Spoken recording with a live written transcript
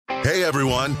Hey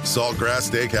everyone, Saltgrass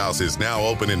Steakhouse is now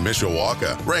open in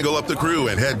Mishawaka. Wrangle up the crew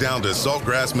and head down to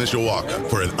Saltgrass Mishawaka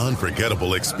for an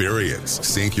unforgettable experience.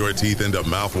 Sink your teeth into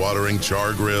mouth-watering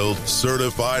char-grilled,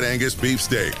 certified Angus beef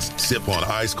steaks. Sip on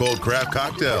ice-cold craft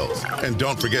cocktails. And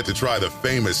don't forget to try the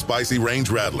famous spicy range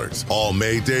rattlers, all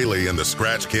made daily in the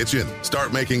Scratch Kitchen.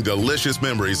 Start making delicious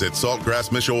memories at Saltgrass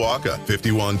Mishawaka,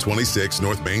 5126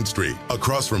 North Main Street,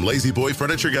 across from Lazy Boy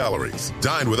Furniture Galleries.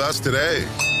 Dine with us today.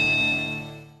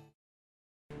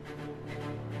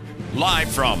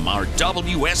 Live from our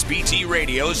WSBT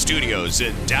radio studios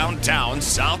in downtown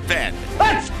South Bend.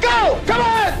 Let's go! Come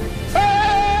on!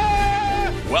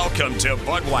 Welcome to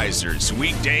Budweiser's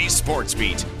Weekday Sports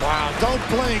Beat. Wow, don't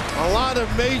blink. A lot of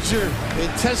major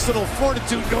intestinal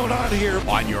fortitude going on here.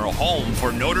 On your home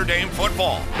for Notre Dame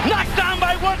football. Knocked down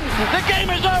by Wooden. The game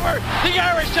is over. The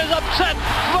Irish has upset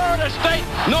Florida State.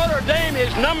 Notre Dame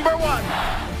is number one.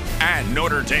 And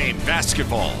Notre Dame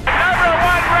basketball. Number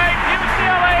one ranked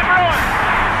UCLA Bruins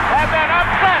have been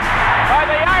upset by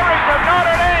the Irish of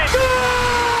Notre Dame.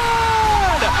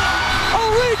 Good!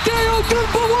 Arike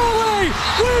Ogunbowale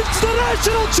wins the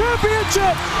national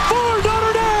championship for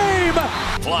Notre Dame.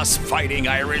 Plus Fighting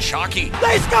Irish hockey.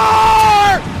 They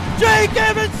score! Jake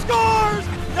Evans scores!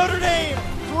 Notre Dame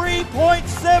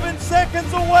 3.7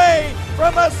 seconds away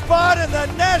from a spot in the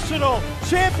national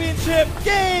championship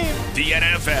game. The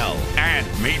NFL and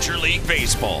Major League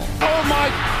Baseball. Oh my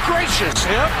gracious!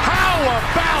 How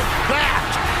about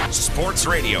that? Sports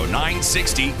Radio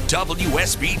 960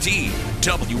 WSBT.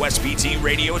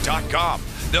 WSBTradio.com.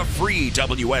 The free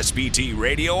WSBT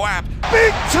radio app.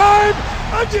 Big time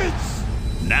Onions!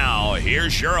 Now,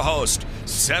 here's your host,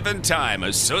 7-time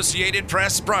Associated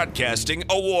Press Broadcasting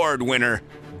Award winner,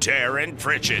 Darren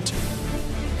Pritchett.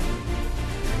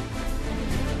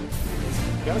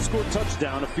 Got to score a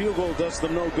touchdown. A field goal does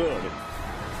them no good.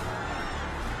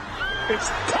 It's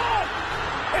caught!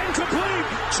 Incomplete!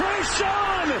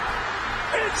 Trayshawn!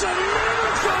 It's a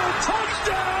miracle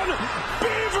touchdown!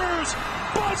 Beavers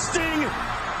busting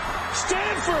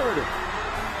Stanford!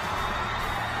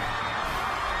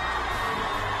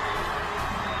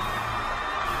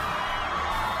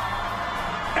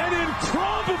 An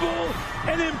improbable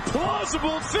and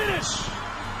implausible finish.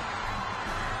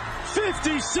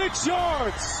 56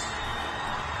 yards.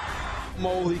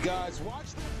 Moly guys, watch.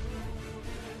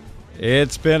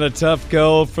 It's been a tough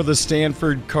go for the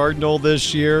Stanford Cardinal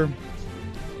this year.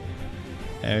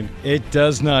 And it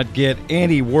does not get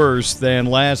any worse than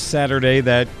last Saturday.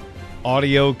 That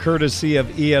audio courtesy of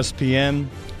ESPN.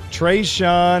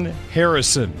 Trayshawn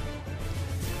Harrison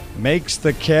makes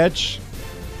the catch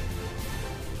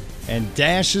and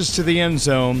dashes to the end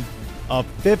zone. A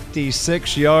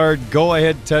 56-yard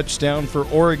go-ahead touchdown for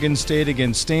Oregon State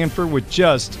against Stanford with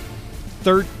just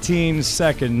 13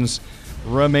 seconds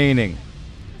remaining.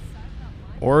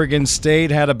 Oregon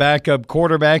State had a backup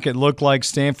quarterback. It looked like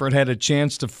Stanford had a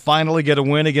chance to finally get a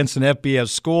win against an FBS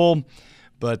school,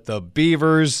 but the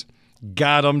Beavers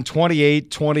got them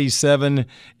 28-27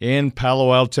 in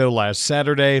Palo Alto last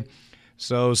Saturday.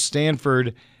 So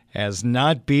Stanford has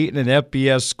not beaten an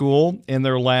FBS school in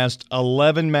their last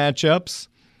 11 matchups.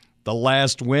 The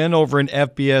last win over an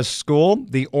FBS school,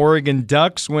 the Oregon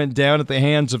Ducks, went down at the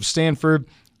hands of Stanford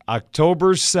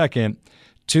October 2nd,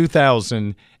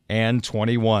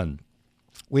 2021.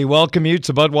 We welcome you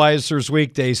to Budweiser's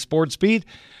Weekday Sports Beat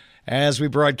as we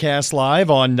broadcast live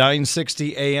on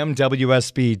 960 AM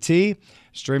WSBT,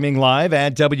 streaming live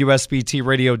at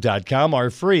WSBTradio.com, our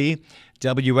free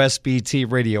WSBT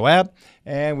radio app.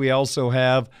 And we also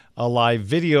have a live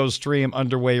video stream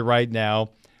underway right now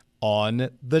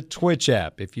on the Twitch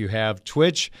app. If you have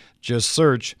Twitch, just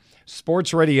search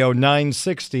Sports Radio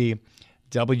 960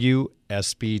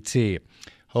 WSBT.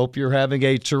 Hope you're having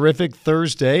a terrific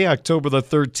Thursday, October the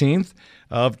 13th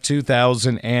of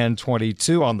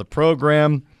 2022. On the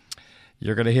program,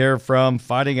 you're going to hear from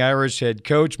Fighting Irish head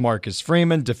coach Marcus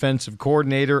Freeman, defensive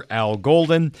coordinator Al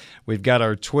Golden. We've got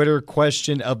our Twitter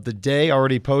question of the day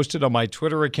already posted on my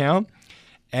Twitter account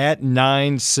at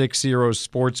 960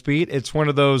 SportsBeat. It's one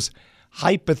of those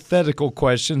hypothetical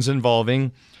questions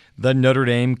involving the Notre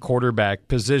Dame quarterback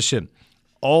position.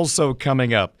 Also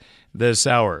coming up this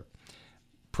hour,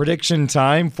 prediction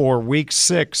time for Week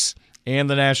 6 in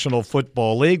the National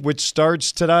Football League, which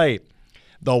starts tonight.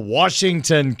 The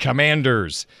Washington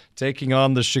Commanders taking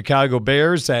on the Chicago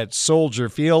Bears at Soldier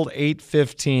Field,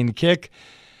 8:15 kick.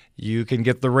 You can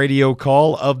get the radio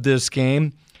call of this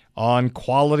game on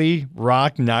Quality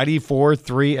Rock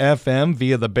 94.3 FM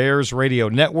via the Bears Radio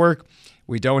Network.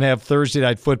 We don't have Thursday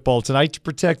Night Football tonight to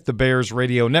protect the Bears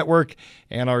Radio Network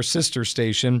and our sister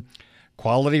station,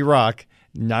 Quality Rock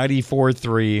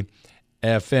 94.3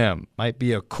 FM. Might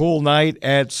be a cool night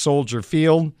at Soldier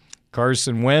Field.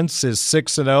 Carson Wentz is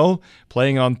 6-0,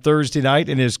 playing on Thursday night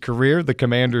in his career, the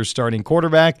Commanders' starting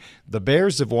quarterback. The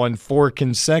Bears have won 4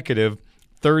 consecutive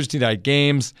Thursday night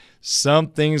games.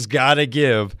 Something's got to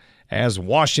give as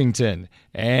Washington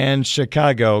and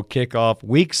Chicago kick off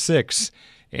Week 6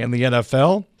 in the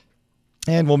NFL.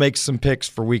 And we'll make some picks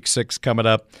for Week 6 coming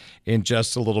up in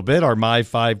just a little bit. Our My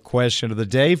 5 question of the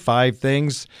day, 5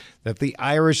 things that the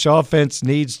Irish offense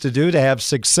needs to do to have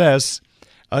success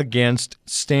against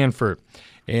Stanford.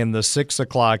 In the 6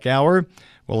 o'clock hour,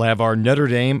 we'll have our Notre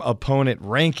Dame opponent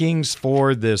rankings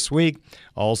for this week.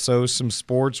 Also, some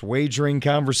sports wagering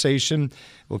conversation.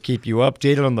 We'll keep you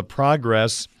updated on the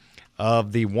progress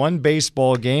of the one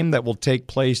baseball game that will take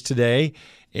place today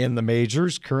in the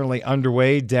majors, currently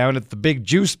underway down at the Big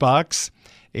Juice Box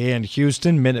in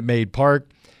Houston, Minute Maid Park.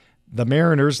 The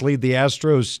Mariners lead the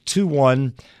Astros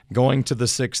 2-1 going to the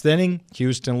 6th inning.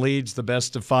 Houston leads the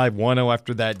best of 5 1-0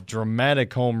 after that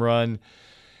dramatic home run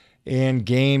in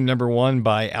game number 1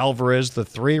 by Alvarez, the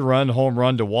 3-run home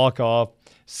run to walk off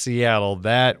Seattle.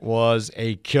 That was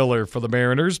a killer for the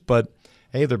Mariners, but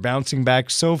hey, they're bouncing back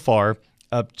so far,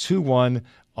 up 2-1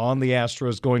 on the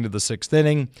Astros going to the 6th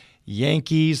inning.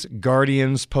 Yankees,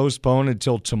 Guardians postponed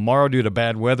until tomorrow due to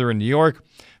bad weather in New York.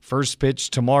 First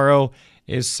pitch tomorrow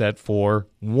is set for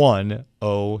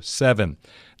 1:07.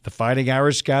 The Fighting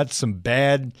Irish got some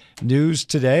bad news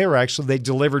today, or actually they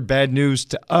delivered bad news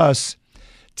to us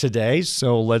today.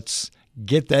 So let's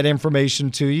get that information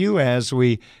to you as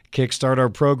we kickstart our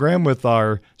program with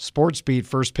our Sports Beat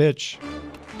First Pitch.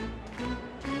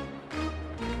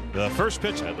 The first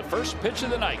pitch of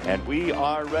the night. And we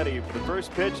are ready for the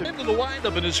first pitch. Into the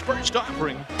windup in his first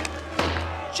offering.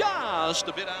 Just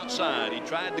a bit outside. He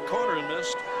tried the corner and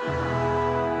missed.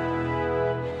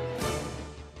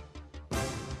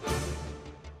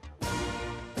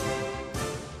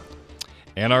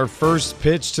 And our first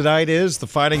pitch tonight is the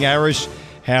Fighting Irish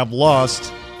have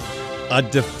lost a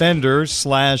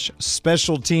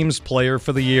defender/special teams player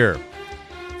for the year.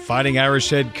 Fighting Irish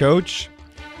head coach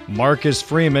Marcus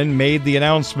Freeman made the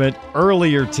announcement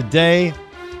earlier today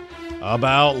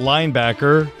about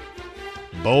linebacker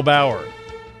Bo Bauer.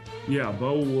 Yeah,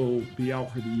 Bo will be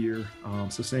out for the year,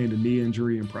 sustained a knee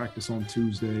injury in practice on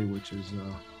Tuesday, which is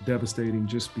devastating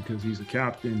just because he's a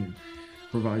captain and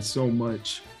provides so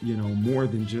much, more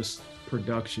than just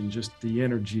production, just the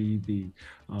energy, the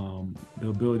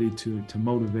ability to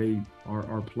motivate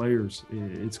our players.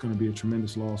 It's going to be a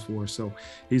tremendous loss for us. So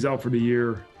he's out for the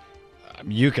year.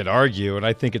 You could argue, and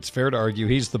I think it's fair to argue,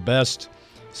 he's the best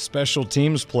special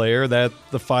teams player that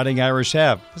the Fighting Irish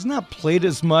have. He's not played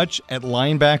as much at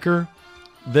linebacker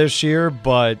this year,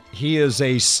 but he is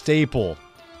a staple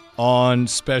on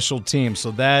special teams.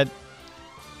 So that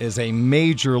is a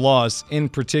major loss, in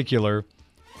particular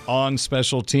on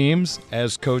special teams,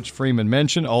 as Coach Freeman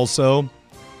mentioned. Also,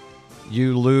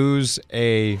 you lose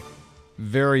a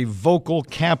very vocal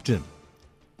captain.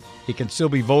 He can still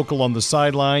be vocal on the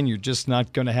sideline. You're just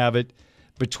not going to have it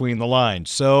between the lines.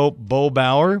 So, Bo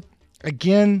Bauer,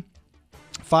 again,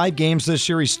 5 games this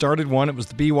year. He started 1. It was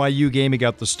the BYU game. He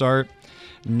got the start.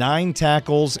 9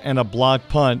 tackles and a block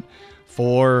punt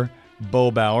for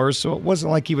Bo Bauer. So it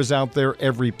wasn't like he was out there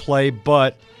every play,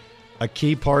 but a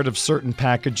key part of certain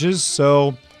packages.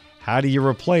 So how do you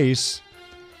replace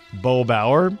Bo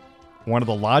Bauer? One of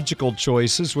the logical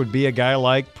choices would be a guy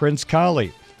like Prince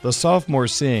Kollie, the sophomore,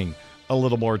 seeing a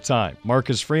little more time.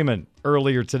 Marcus Freeman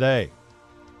earlier today.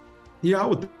 Yeah, I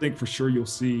would think for sure you'll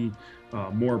see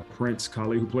more Prince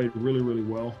Kollie, who played really, really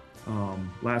well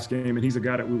last game. And he's a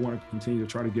guy that we want to continue to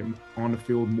try to get on the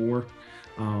field more.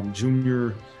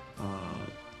 Junior,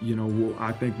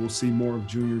 I think we'll see more of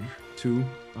Junior too.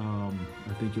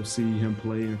 I think you'll see him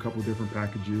play in a couple of different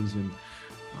packages and,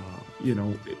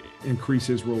 increase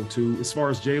his role too. As far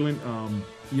as Jalen,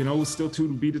 it's still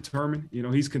to be determined.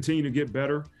 He's continuing to get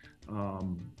better.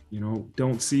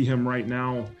 Don't see him right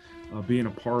now being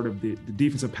a part of the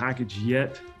defensive package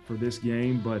yet for this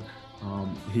game, but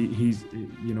he's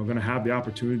going to have the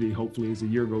opportunity, hopefully, as the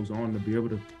year goes on, to be able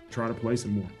to try to play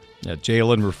some more. Yeah,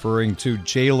 Jalen referring to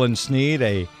Jalen Sneed,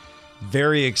 a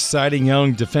very exciting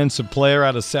young defensive player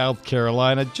out of South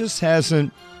Carolina. Just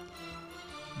hasn't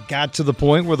got to the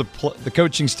point where the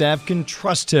coaching staff can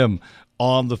trust him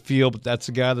on the field, but that's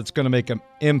a guy that's going to make an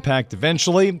impact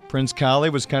eventually. Prince Kollie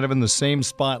was kind of in the same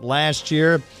spot last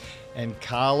year, and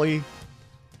Kollie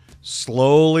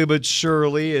slowly but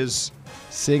surely is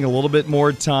seeing a little bit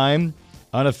more time.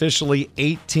 Unofficially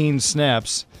 18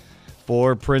 snaps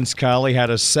for Prince Kollie.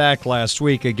 Had a sack last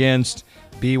week against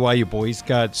BYU. Boy, he's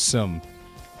got some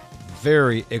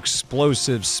very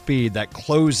explosive speed, that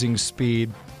closing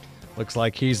speed. Looks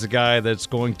like he's the guy that's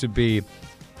going to be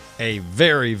a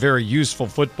very, very useful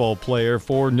football player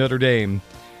for Notre Dame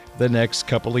the next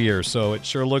couple of years. So it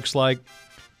sure looks like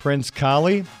Prince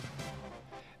Kollie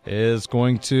is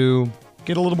going to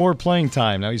get a little more playing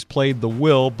time. Now, he's played the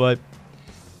will, but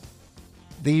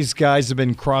these guys have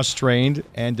been cross-trained,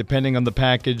 and depending on the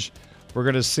package, we're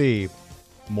going to see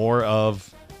more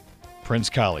of Prince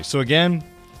Kollie. So again,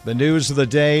 the news of the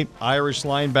day, Irish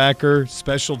linebacker,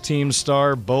 special teams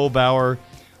star Bo Bauer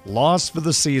lost for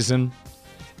the season.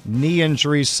 Knee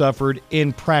injury suffered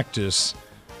in practice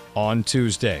on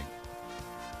Tuesday.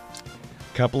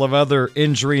 A couple of other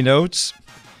injury notes.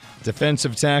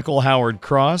 Defensive tackle Howard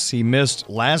Cross, he missed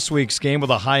last week's game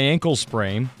with a high ankle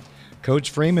sprain.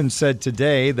 Coach Freeman said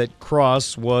today that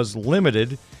Cross was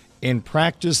limited in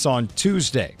practice on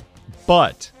Tuesday,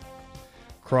 but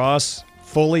Cross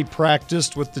fully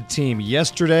practiced with the team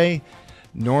yesterday.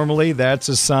 Normally, that's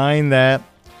a sign that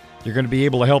you're going to be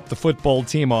able to help the football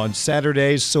team on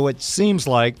Saturdays, so it seems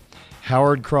like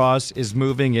Howard Cross is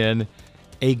moving in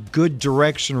a good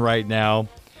direction right now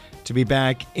to be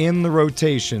back in the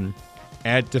rotation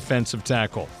at defensive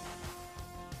tackle.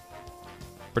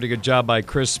 Pretty good job by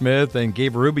Chris Smith and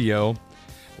Gabe Rubio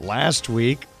last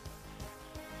week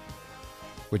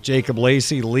with Jacob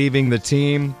Lacey leaving the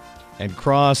team and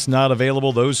Cross not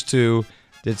available. Those two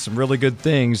did some really good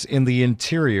things in the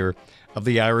interior of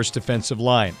the Irish defensive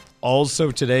line.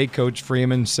 Also today, Coach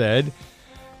Freeman said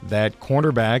that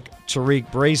cornerback Tariq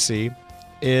Bracy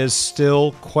is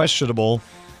still questionable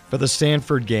for the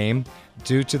Stanford game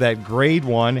due to that grade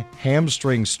 1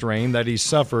 hamstring strain that he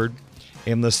suffered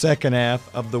in the second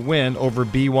half of the win over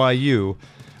BYU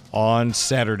on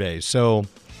Saturday. So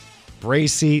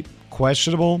Bracy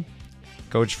questionable.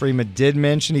 Coach Freeman did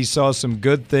mention he saw some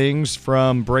good things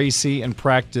from Bracy in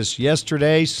practice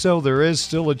yesterday, so there is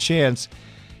still a chance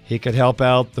he could help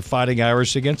out the Fighting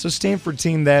Irish against a Stanford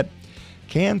team that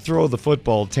can throw the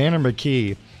football. Tanner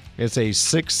McKee is a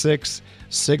 6'6"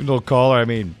 signal caller. I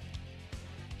mean,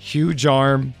 huge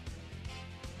arm,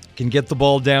 can get the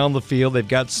ball down the field. They've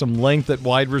got some length at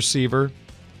wide receiver.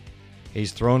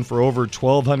 He's thrown for over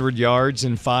 1,200 yards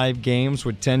in 5 games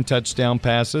with 10 touchdown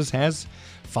passes, has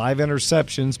 5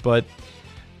 interceptions, but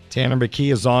Tanner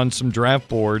McKee is on some draft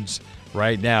boards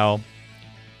right now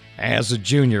as a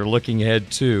junior looking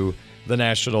ahead to the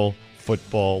National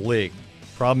Football League.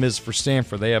 Problem is for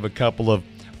Stanford, they have a couple of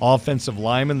offensive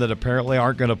linemen that apparently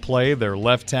aren't going to play. Their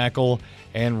left tackle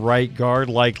and right guard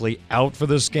likely out for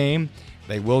this game.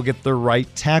 They will get their right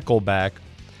tackle back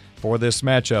for this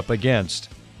matchup against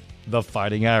the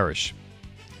Fighting Irish.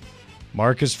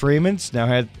 Marcus Freeman's now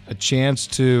had a chance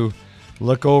to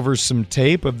look over some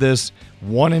tape of this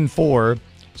 1-4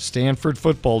 Stanford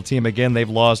football team. Again, they've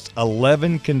lost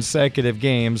 11 consecutive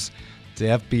games to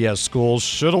FBS schools.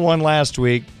 Should have won last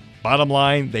week. Bottom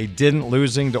line, they didn't,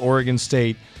 losing to Oregon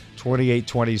State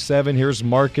 28-27. Here's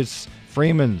Marcus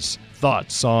Freeman's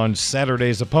thoughts on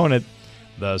Saturday's opponent,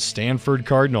 the Stanford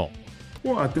Cardinal.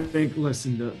 Well, I think,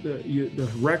 listen, the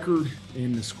record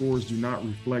and the scores do not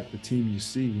reflect the team you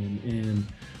see, and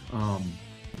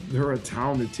they're a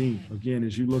talented team. Again,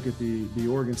 as you look at the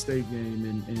Oregon State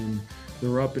game, and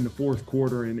they're up in the fourth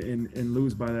quarter and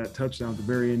lose by that touchdown at the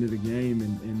very end of the game,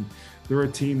 and they're a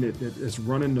team that is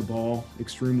running the ball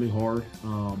extremely hard.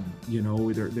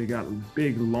 They got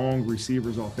big, long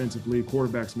receivers offensively.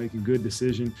 Quarterbacks making good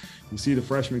decisions. You see the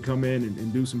freshmen come in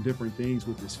and do some different things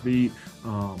with his feet.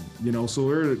 So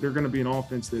they're going to be an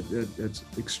offense that's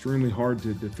extremely hard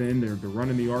to defend. They're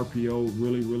running the RPO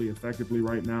really, really effectively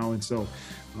right now, and so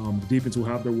the defense will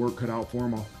have their work cut out for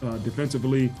them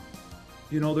defensively.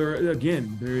 They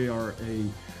are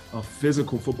a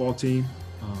physical football team.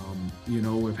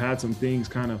 We've had some things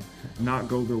kind of not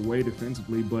go their way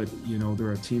defensively, but,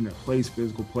 they're a team that plays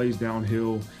physical, plays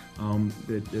downhill,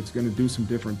 that's going to do some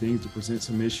different things to present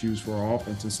some issues for our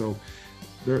offense. And so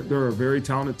they're a very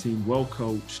talented team, well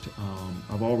coached.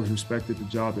 I've always respected the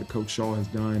job that Coach Shaw has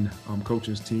done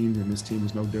coaching his team, and this team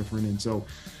is no different. And so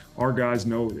our guys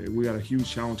know we got a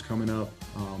huge challenge coming up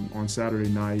on Saturday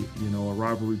night. A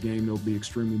rivalry game. They'll be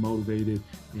extremely motivated,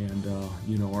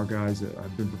 and our guys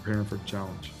have been preparing for the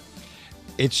challenge.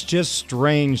 It's just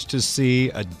strange to see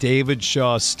a David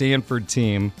Shaw Stanford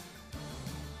team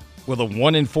with a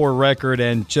 1-4 record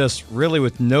and just really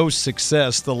with no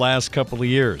success the last couple of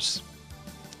years.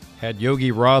 Had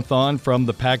Yogi Roth on from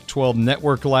the Pac-12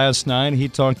 Network last night. He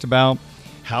talked about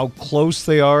how close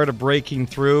they are to breaking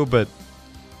through, but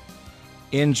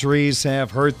injuries have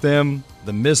hurt them.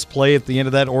 The misplay at the end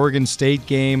of that Oregon State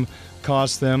game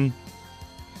cost them.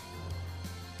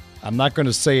 I'm not going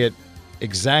to say it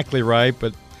exactly right,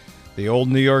 but the old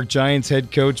New York Giants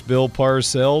head coach Bill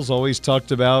Parcells always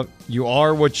talked about you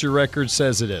are what your record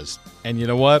says it is. And you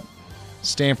know what?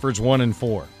 Stanford's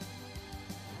 1-4.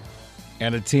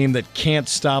 And a team that can't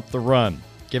stop the run,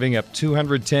 giving up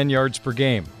 210 yards per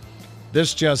game.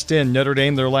 This just in, Notre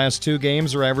Dame, their last 2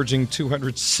 games are averaging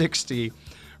 260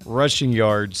 rushing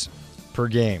yards per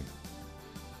game.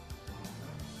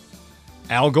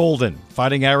 Al Golden,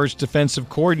 Fighting Irish defensive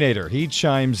coordinator, he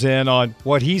chimes in on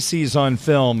what he sees on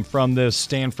film from this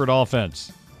Stanford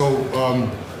offense.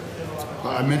 So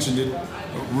I mentioned it,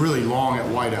 really long at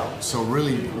wideout. So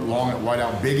really long at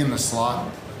wideout, big in the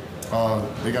slot.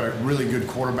 They got a really good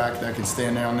quarterback that can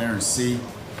stand down there and see.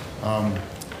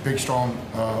 Big, strong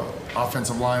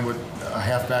offensive line with a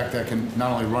halfback that can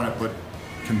not only run it, but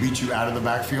can beat you out of the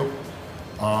backfield.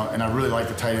 And I really like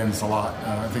the tight ends a lot.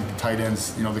 I think the tight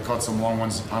ends, they caught some long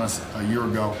ones on us a year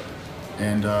ago.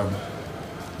 And,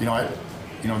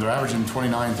 they're averaging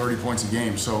 29, 30 points a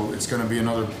game. So it's going to be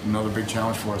another big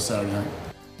challenge for us Saturday night.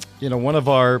 One of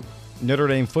our Notre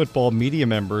Dame football media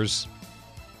members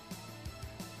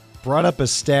brought up a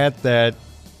stat that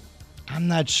I'm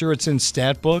not sure it's in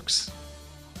stat books,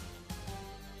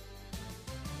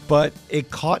 but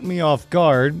it caught me off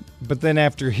guard. But then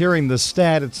after hearing the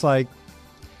stat, it's like,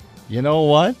 you know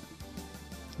what?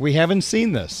 We haven't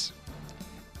seen this.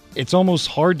 It's almost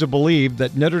hard to believe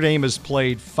that Notre Dame has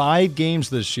played 5 games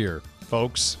this year,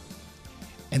 folks,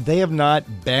 and they have not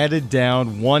batted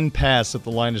down 1 pass at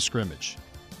the line of scrimmage.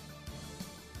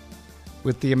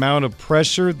 With the amount of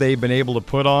pressure they've been able to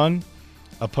put on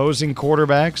opposing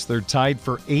quarterbacks, they're tied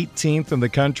for 18th in the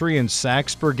country in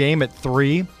sacks per game at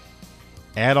 3.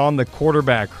 Add on the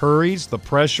quarterback hurries, the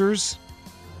pressures,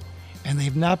 and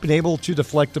they've not been able to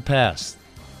deflect a pass.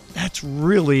 That's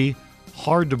really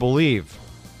hard to believe.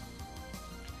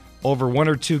 Over 1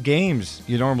 or 2 games,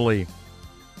 you normally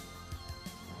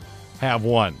have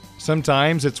one.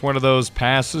 Sometimes it's one of those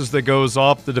passes that goes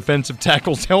off the defensive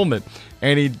tackle's helmet,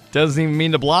 and he doesn't even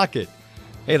mean to block it.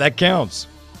 Hey, that counts.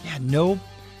 Yeah, no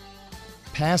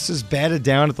passes batted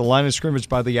down at the line of scrimmage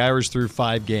by the Irish through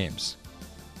 5 games.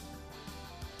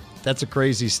 That's a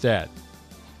crazy stat.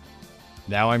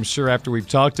 Now, I'm sure after we've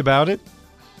talked about it,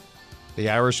 the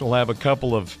Irish will have a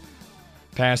couple of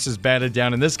passes batted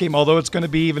down in this game, although it's going to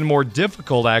be even more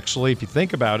difficult, actually, if you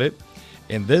think about it,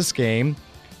 in this game,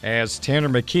 as Tanner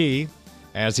McKee,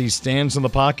 as he stands in the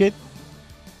pocket,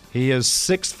 he is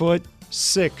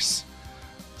 6'6".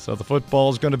 So the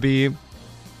football is going to be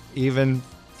even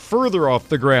further off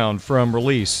the ground from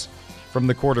release from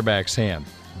the quarterback's hand.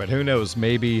 But who knows,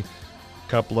 maybe a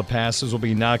couple of passes will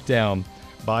be knocked down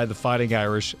by the Fighting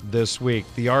Irish this week.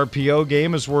 The RPO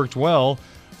game has worked well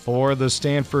for the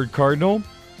Stanford Cardinal.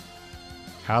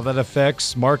 How that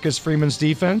affects Marcus Freeman's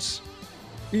defense?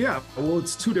 Yeah, well,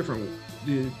 it's 2 different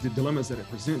the dilemmas that it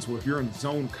presents. Well, if you're in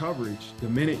zone coverage, the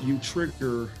minute you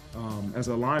trigger as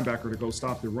a linebacker to go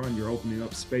stop the run, you're opening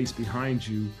up space behind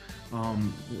you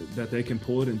that they can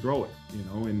pull it and throw it,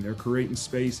 and they're creating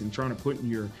space and trying to put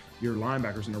your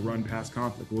linebackers in a run-pass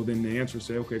conflict. Well, then the answer is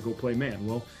say, okay, go play man.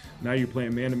 Well, now you're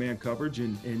playing man-to-man coverage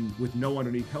and with no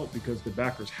underneath help because the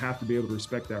backers have to be able to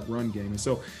respect that run game. And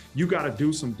so you got to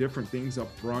do some different things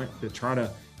up front to try to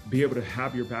be able to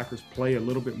have your backers play a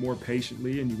little bit more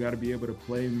patiently, and you got to be able to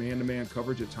play man-to-man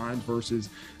coverage at times versus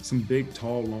some big,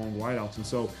 tall, long wideouts. And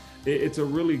so it's a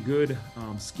really good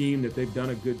scheme that they've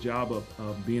done a good job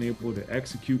of being able to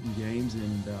execute in games,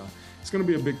 and it's going to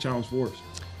be a big challenge for us.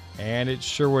 And it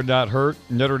sure would not hurt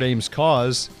Notre Dame's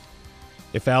cause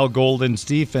if Al Golden's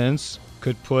defense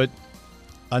could put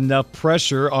enough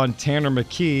pressure on Tanner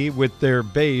McKee with their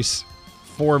base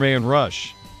 4-man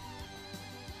rush.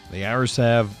 The Irish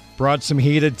have brought some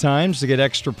heat at times to get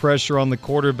extra pressure on the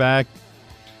quarterback,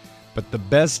 but the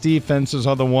best defenses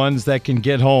are the ones that can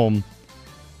get home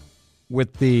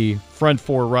with the front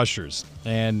 4 rushers.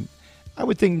 And I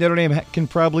would think Notre Dame can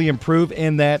probably improve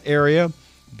in that area,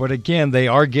 but again, they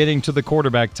are getting to the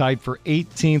quarterback, tied for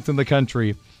 18th in the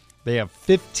country. They have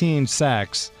 15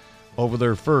 sacks over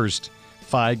their first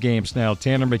 5 games. Now,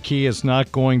 Tanner McKee is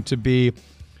not going to be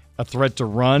a threat to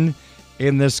run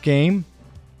in this game.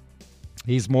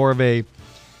 He's more of a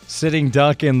sitting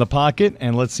duck in the pocket,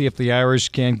 and let's see if the Irish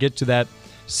can get to that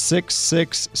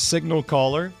 6'6" signal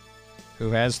caller who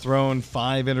has thrown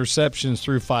 5 interceptions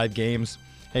through 5 games.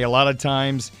 Hey, a lot of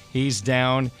times he's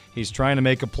down, he's trying to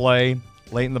make a play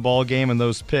late in the ball game, and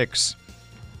those picks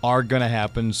are going to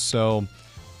happen. So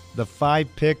the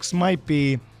 5 picks might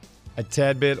be a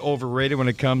tad bit overrated when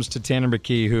it comes to Tanner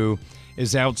McKee, who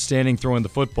is outstanding throwing the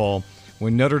football.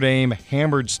 When Notre Dame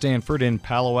hammered Stanford in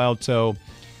Palo Alto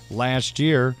last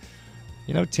year,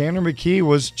 Tanner McKee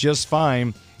was just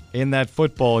fine in that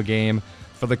football game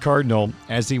for the Cardinal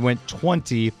as he went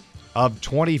 20 of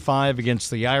 25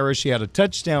 against the Irish. He had a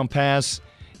touchdown pass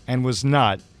and was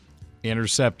not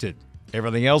intercepted.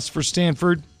 Everything else for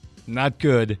Stanford, not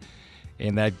good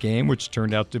in that game, which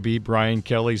turned out to be Brian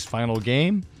Kelly's final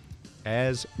game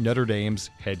as Notre Dame's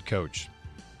head coach.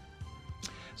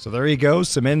 So there you go,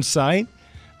 some insight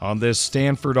on this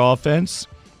Stanford offense.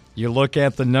 You look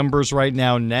at the numbers right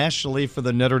now nationally for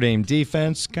the Notre Dame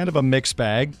defense, kind of a mixed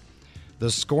bag. The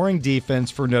scoring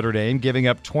defense for Notre Dame giving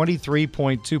up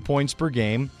 23.2 points per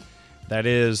game. That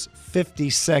is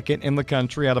 52nd in the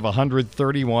country out of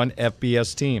 131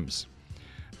 FBS teams.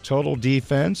 Total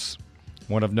defense,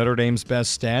 one of Notre Dame's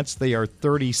best stats. They are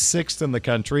 36th in the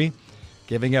country,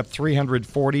 giving up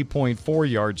 340.4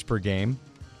 yards per game.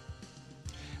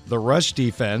 The rush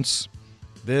defense,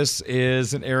 this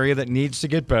is an area that needs to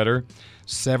get better.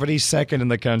 72nd in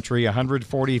the country,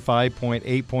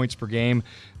 145.8 points per game.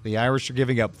 The Irish are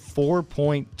giving up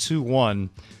 4.21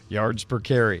 yards per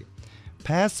carry.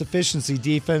 Pass efficiency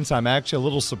defense, I'm actually a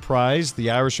little surprised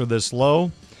the Irish are this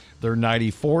low. They're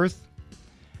 94th.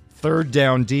 Third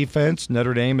down defense,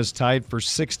 Notre Dame is tied for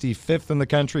 65th in the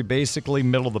country, basically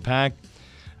middle of the pack,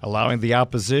 allowing the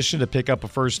opposition to pick up a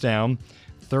first down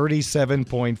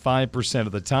 37.5%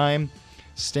 of the time.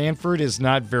 Stanford is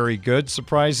not very good,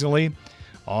 surprisingly,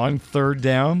 on third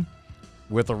down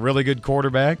with a really good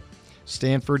quarterback.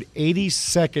 Stanford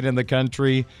 82nd in the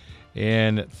country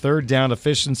in third down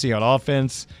efficiency on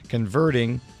offense,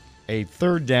 converting a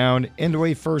third down into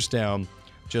a first down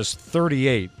just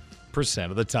 38%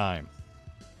 of the time.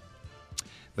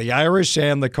 The Irish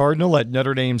and the Cardinal at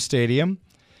Notre Dame Stadium.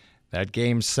 That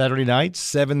game Saturday night,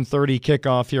 7:30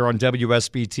 kickoff here on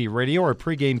WSBT Radio. Our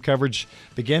pregame coverage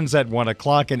begins at 1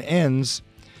 o'clock and ends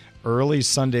early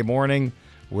Sunday morning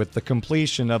with the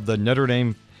completion of the Notre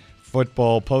Dame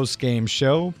football postgame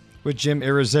show with Jim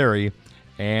Irizarry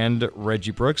and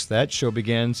Reggie Brooks. That show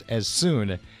begins as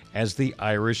soon as the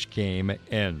Irish game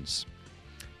ends.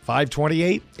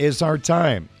 5:28 is our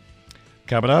time.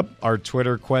 Coming up, our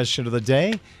Twitter question of the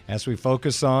day as we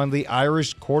focus on the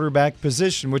Irish quarterback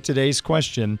position with today's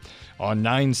question on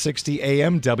 960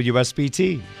 AM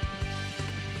WSBT.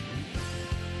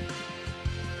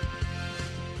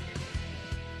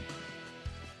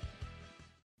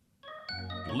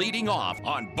 Leading off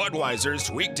on Budweiser's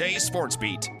weekday sports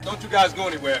beat. Don't you guys go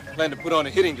anywhere. I plan to put on a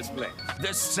hitting display.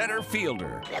 The center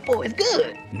fielder. That boy is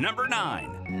good. Number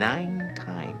 9. 9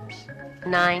 times.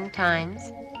 9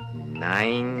 times.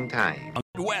 9 times.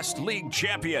 West League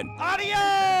champion.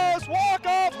 Adios!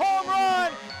 Walk-off home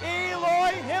run!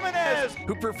 Eloy Jimenez!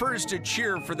 Who prefers to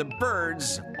cheer for the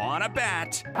Birds on a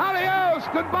bat. Adios!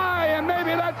 Goodbye, and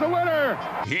maybe that's a winner!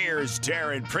 Here's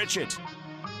Darren Pritchett.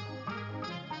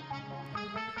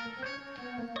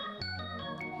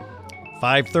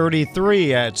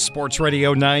 .533 at Sports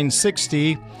Radio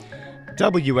 960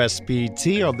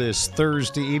 WSBT on this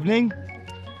Thursday evening.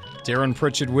 Darren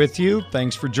Pritchett with you.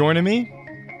 Thanks for joining me.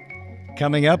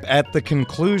 Coming up at the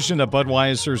conclusion of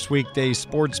Budweiser's weekday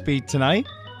sports beat tonight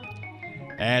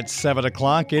at 7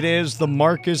 o'clock, it is the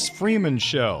Marcus Freeman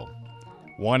Show.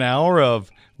 1 hour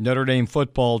of Notre Dame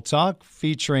football talk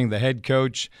featuring the head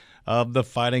coach of the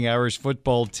Fighting Irish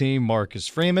football team, Marcus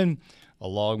Freeman,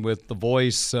 along with the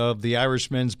voice of the Irish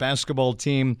men's basketball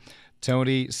team,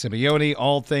 Tony Simeone.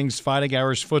 All things Fighting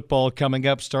Irish football coming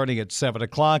up starting at 7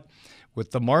 o'clock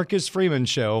with the Marcus Freeman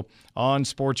Show on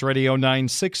Sports Radio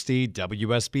 960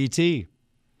 WSBT.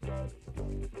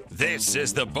 This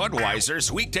is the Budweiser's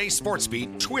weekday sports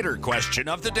beat Twitter question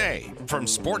of the day from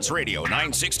Sports Radio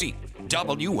 960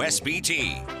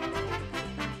 WSBT.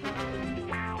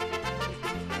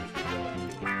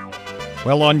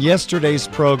 Well, on yesterday's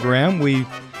program, we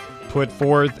put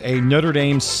forth a Notre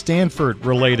Dame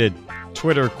Stanford-related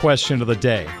Twitter question of the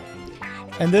day.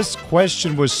 And this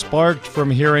question was sparked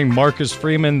from hearing Marcus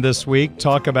Freeman this week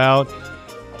talk about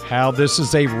how this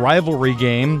is a rivalry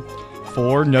game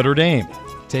for Notre Dame,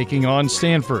 taking on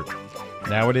Stanford.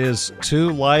 Now, it is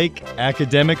two like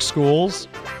academic schools.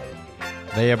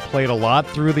 They have played a lot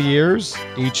through the years,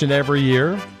 each and every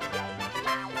year.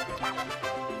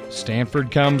 Stanford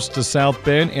comes to South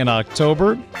Bend in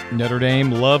October. Notre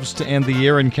Dame loves to end the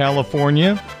year in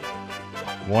California.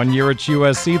 1 year at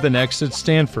USC, the next at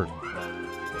Stanford.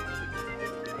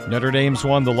 Notre Dame's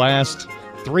won the last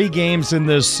 3 games in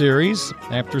this series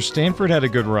after Stanford had a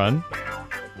good run.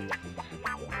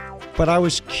 But I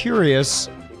was curious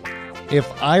if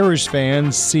Irish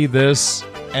fans see this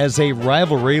as a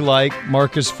rivalry like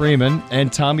Marcus Freeman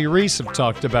and Tommy Rees have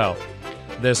talked about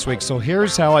this week. So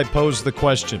here's how I pose the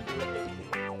question.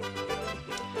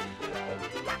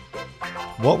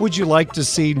 What would you like to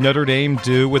see Notre Dame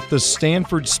do with the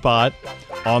Stanford spot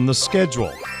on the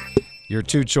schedule? Your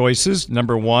two choices.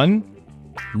 Number one,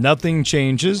 nothing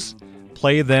changes.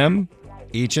 Play them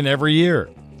each and every year.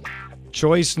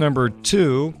 Choice number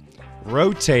two,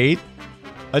 rotate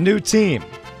a new team.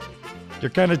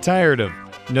 You're kind of tired of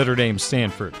Notre Dame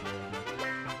Stanford.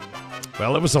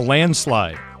 Well, it was a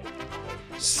landslide.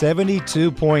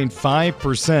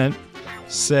 72.5%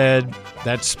 said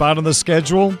that spot on the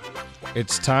schedule,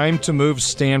 it's time to move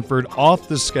Stanford off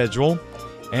the schedule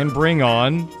and bring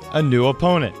on a new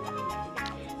opponent.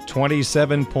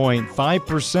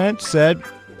 27.5% said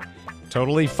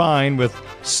totally fine with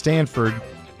Stanford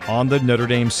on the Notre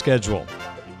Dame schedule.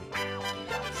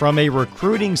 From a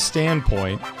recruiting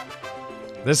standpoint,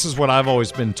 this is what I've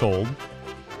always been told,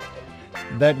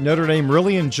 that Notre Dame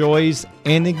really enjoys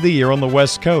ending the year on the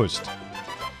West Coast,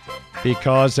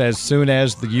 because as soon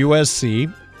as the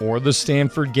USC or the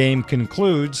Stanford game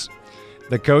concludes,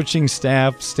 the coaching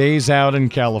staff stays out in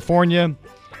California.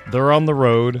 They're on the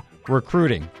road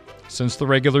recruiting since the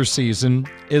regular season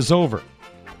is over.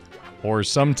 Or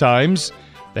sometimes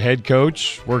the head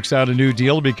coach works out a new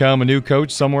deal to become a new coach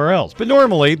somewhere else. But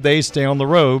normally they stay on the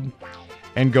road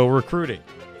and go recruiting.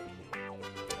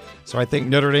 So I think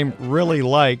Notre Dame really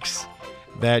likes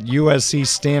that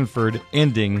USC-Stanford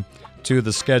ending to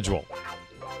the schedule.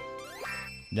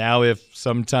 Now, if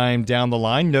sometime down the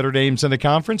line Notre Dame's in a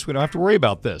conference, we don't have to worry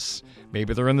about this.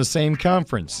 Maybe they're in the same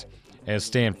conference as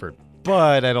Stanford.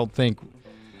 But I don't think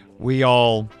we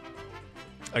all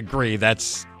agree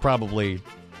that's probably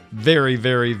very,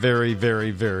 very, very,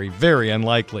 very, very, very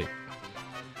unlikely.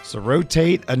 So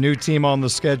rotate a new team on the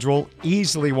schedule.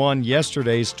 Easily won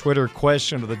yesterday's Twitter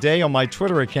question of the day on my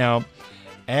Twitter account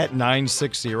at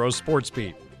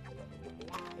 960SportsBeat.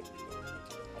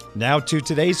 Now to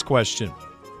today's question.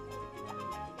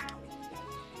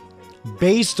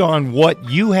 Based on what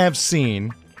you have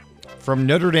seen from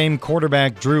Notre Dame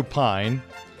quarterback Drew Pyne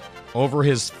over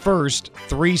his first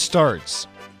 3 starts,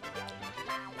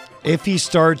 if he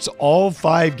starts all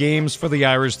 5 games for the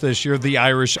Irish this year, the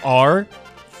Irish are,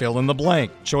 fill in the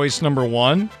blank. Choice number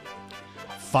 1,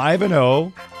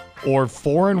 5-0 or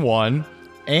 4-1,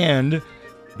 and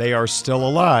they are still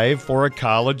alive for a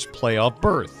college playoff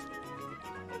berth.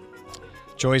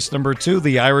 Choice number 2,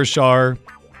 the Irish are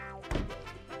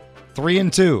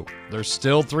 3-2. They're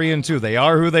still 3-2. They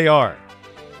are who they are.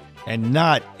 And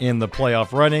not in the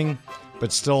playoff running,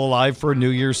 but still alive for a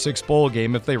New Year's Six bowl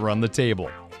game if they run the table.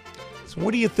 So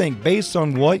what do you think, based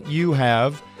on what you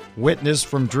have witnessed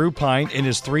from Drew Pyne in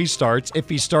his 3 starts, if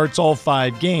he starts all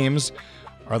 5 games,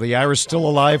 are the Irish still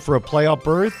alive for a playoff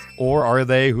berth, or are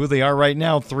they who they are right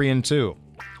now, 3-2?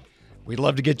 We'd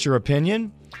love to get your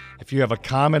opinion. If you have a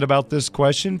comment about this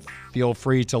question, feel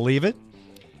free to leave it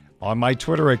on my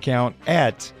Twitter account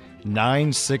at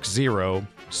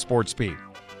 960SportsBeat.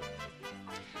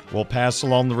 We'll pass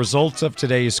along the results of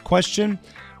today's question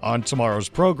on tomorrow's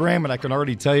program, and I can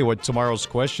already tell you what tomorrow's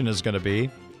question is going to be.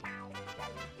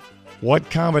 What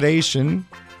combination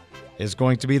is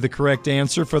going to be the correct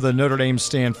answer for the Notre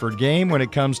Dame-Stanford game when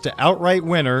it comes to outright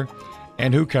winner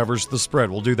and who covers the spread?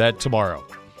 We'll do that tomorrow.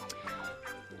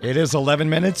 It is 11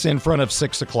 minutes in front of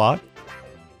 6 o'clock.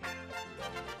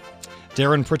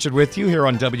 Darren Pritchett with you here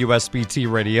on WSBT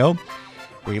Radio.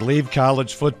 We leave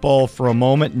college football for a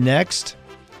moment next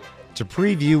to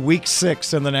preview Week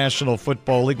 6 in the National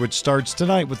Football League, which starts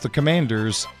tonight with the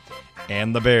Commanders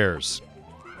and the Bears.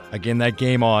 Again, that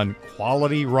game on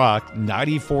Quality Rock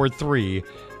 94.3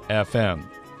 FM.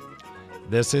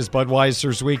 This is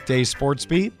Budweiser's Weekday Sports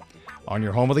Beat on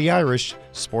your home of the Irish,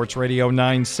 Sports Radio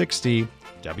 960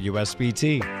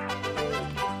 WSBT.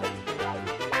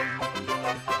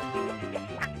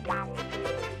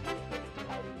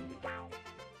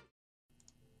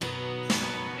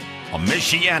 A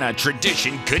Michiana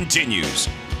tradition continues.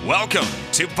 Welcome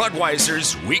to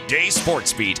Budweiser's Weekday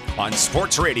Sports Beat on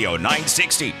Sports Radio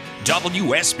 960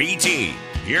 WSBT.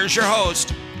 Here's your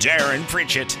host, Darren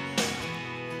Pritchett.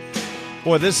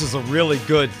 Boy, this is a really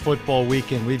good football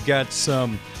weekend. We've got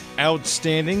some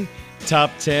outstanding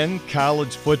top 10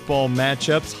 college football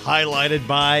matchups highlighted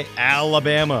by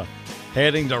Alabama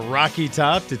heading to Rocky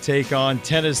Top to take on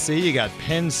Tennessee. You got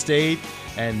Penn State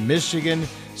and Michigan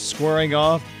squaring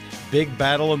off. Big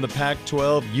battle in the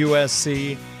Pac-12,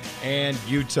 USC and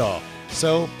Utah.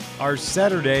 So our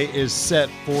Saturday is set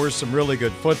for some really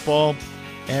good football,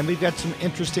 and we've got some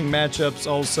interesting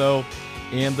matchups also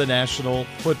in the National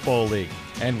Football League.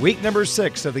 And week number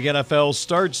 6 of the NFL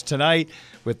starts tonight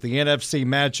with the NFC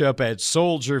matchup at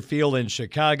Soldier Field in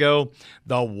Chicago.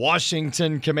 The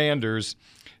Washington Commanders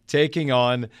taking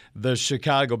on the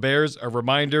Chicago Bears. A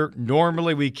reminder,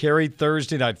 normally we carry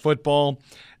Thursday Night Football.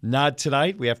 Not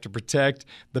tonight. We have to protect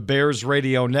the Bears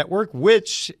Radio Network,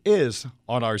 which is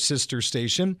on our sister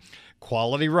station,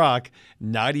 Quality Rock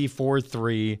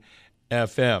 94.3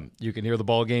 FM. You can hear the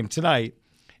ball game tonight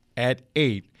at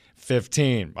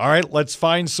 8:15. All right, let's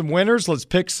find some winners. Let's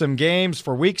pick some games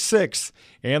for Week 6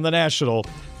 in the National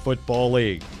Football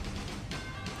League.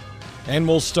 And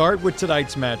we'll start with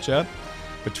tonight's matchup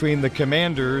between the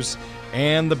Commanders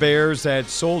and the Bears at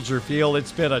Soldier Field.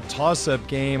 It's been a toss-up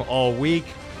game all week.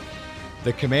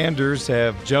 The Commanders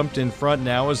have jumped in front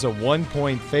now as a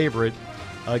 1-point favorite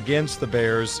against the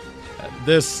Bears.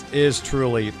 This is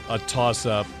truly a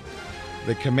toss-up.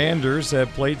 The Commanders have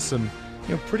played some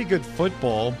pretty good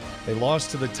football. They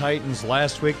lost to the Titans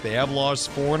last week. They have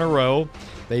lost 4 in a row.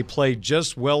 They played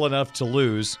just well enough to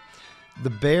lose.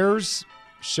 The Bears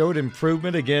showed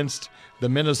improvement against the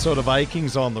Minnesota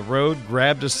Vikings on the road,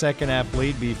 grabbed a second-half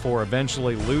lead before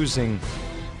eventually losing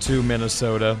to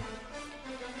Minnesota.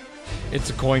 It's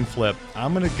a coin flip.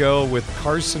 I'm going to go with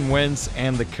Carson Wentz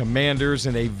and the Commanders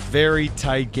in a very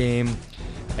tight game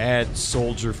at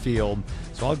Soldier Field.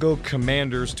 So I'll go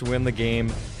Commanders to win the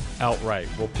game outright.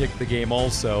 We'll pick the game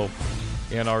also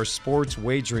in our sports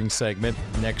wagering segment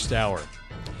next hour.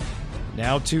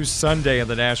 Now to Sunday in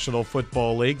the National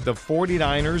Football League. The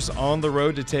 49ers on the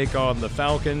road to take on the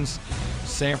Falcons.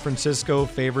 San Francisco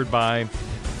favored by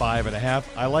 5.5.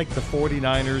 I like the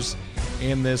 49ers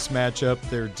in this matchup.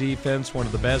 Their defense, one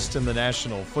of the best in the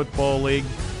National Football League.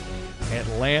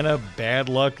 Atlanta, bad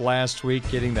luck last week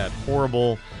getting that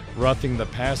horrible roughing the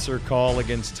passer call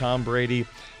against Tom Brady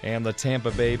and the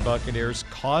Tampa Bay Buccaneers,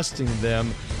 costing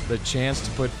them the chance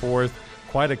to put forth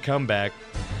quite a comeback.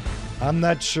 I'm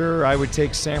not sure I would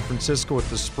take San Francisco with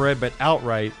the spread, but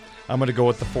outright, I'm going to go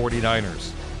with the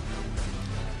 49ers.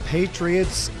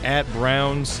 Patriots at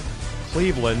Browns.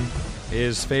 Cleveland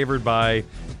is favored by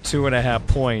 2.5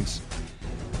 points.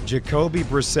 Jacoby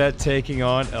Brissett taking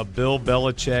on a Bill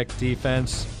Belichick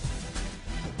defense.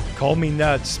 Call me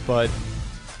nuts, but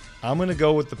I'm going to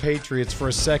go with the Patriots for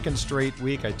a second straight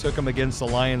week. I took them against the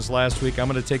Lions last week. I'm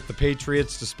going to take the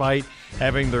Patriots despite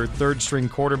having their third-string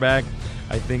quarterback.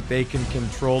 I think they can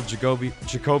control Jacoby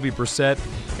Brissett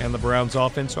and the Browns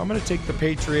offense. So I'm going to take the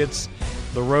Patriots,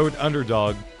 the road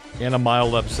underdog, in a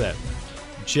mild upset.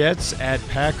 Jets at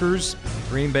Packers.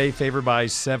 Green Bay favored by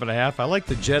 7.5. I like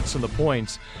the Jets and the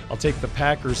points. I'll take the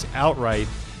Packers outright.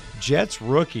 Jets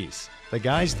rookies, the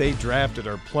guys they drafted,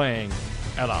 are playing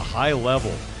at a high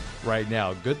level right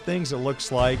now. Good things it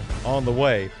looks like on the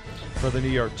way for the New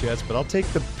York Jets, but I'll take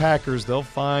the Packers. They'll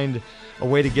find a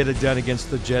way to get it done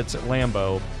against the Jets at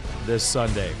Lambeau this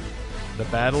Sunday. The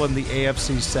battle in the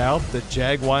AFC South, the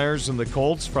Jaguars and the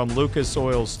Colts from Lucas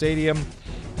Oil Stadium.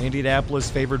 Indianapolis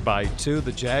favored by 2.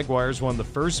 The Jaguars won the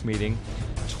first meeting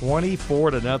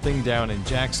 24-0 down in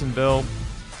Jacksonville.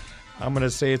 I'm going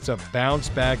to say it's a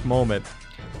bounce-back moment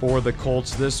for the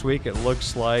Colts this week. It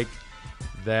looks like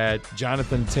that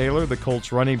Jonathan Taylor, the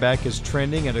Colts running back, is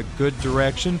trending in a good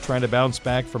direction, trying to bounce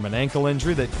back from an ankle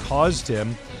injury that caused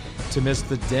him to miss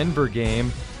the Denver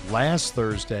game last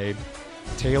Thursday.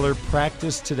 Taylor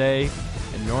practiced today,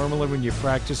 and normally when you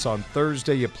practice on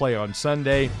Thursday, you play on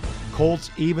Sunday.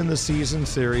 Colts even the season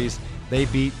series. They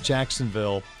beat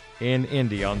Jacksonville in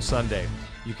Indy on Sunday.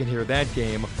 You can hear that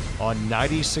game on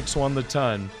 96.1 The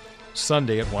Ton,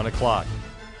 Sunday at 1 o'clock.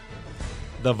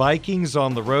 The Vikings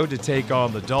on the road to take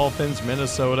on the Dolphins.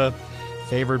 Minnesota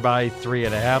favored by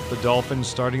 3.5. The Dolphins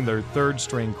starting their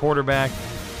third-string quarterback.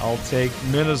 I'll take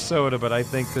Minnesota, but I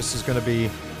think this is going to be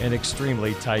an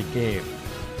extremely tight game.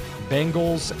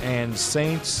 Bengals and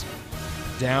Saints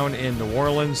down in New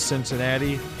Orleans.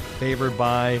 Cincinnati favored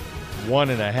by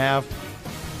 1.5.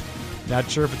 Not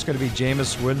sure if it's going to be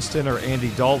Jameis Winston or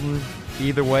Andy Dalton.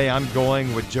 Either way, I'm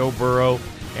going with Joe Burrow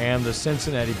and the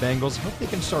Cincinnati Bengals. I hope they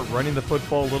can start running the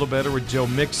football a little better with Joe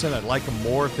Mixon. I'd like them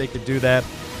more if they could do that.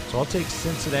 So I'll take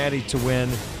Cincinnati to win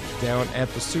down at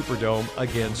the Superdome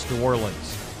against New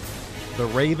Orleans. The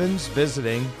Ravens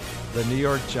visiting the New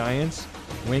York Giants.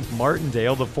 Wink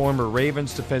Martindale, the former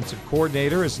Ravens defensive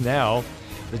coordinator, is now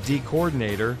the D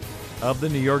coordinator of the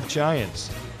New York Giants.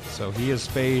 So he has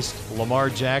faced Lamar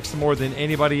Jackson more than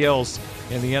anybody else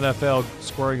in the NFL,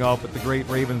 squaring off with the great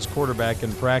Ravens quarterback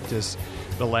in practice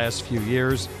the last few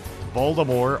years.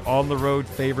 Baltimore on the road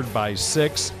favored by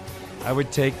 6. I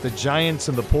would take the Giants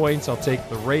and the points. I'll take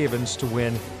the Ravens to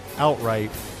win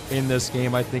outright in this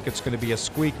game. I think it's going to be a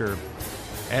squeaker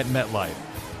at MetLife.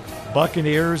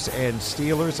 Buccaneers and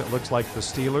Steelers. It looks like the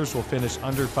Steelers will finish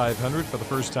under 500 for the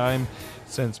first time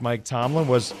since Mike Tomlin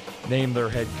was named their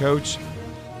head coach.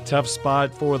 Tough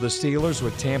spot for the Steelers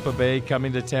with Tampa Bay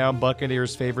coming to town.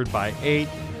 Buccaneers favored by 8.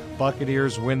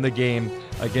 Buccaneers win the game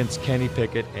against Kenny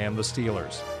Pickett and the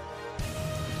Steelers.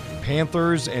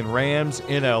 Panthers and Rams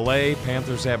in L.A.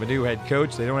 Panthers have a new head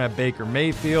coach. They don't have Baker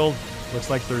Mayfield. Looks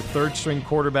like their third-string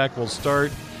quarterback will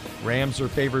start. Rams are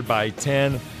favored by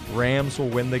 10. Rams will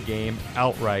win the game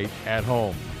outright at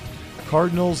home.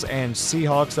 Cardinals and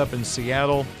Seahawks up in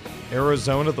Seattle.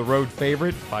 Arizona, the road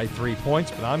favorite, by 3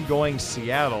 points, but I'm going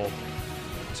Seattle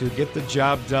to get the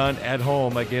job done at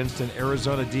home against an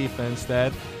Arizona defense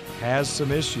that has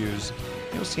some issues.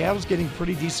 You know, Seattle's getting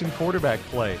pretty decent quarterback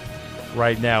play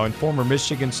right now, and former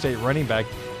Michigan State running back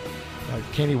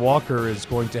Kenny Walker is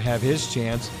going to have his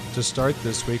chance to start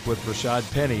this week with Rashad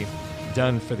Penny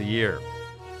done for the year.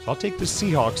 So I'll take the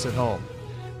Seahawks at home.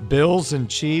 Bills and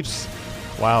Chiefs,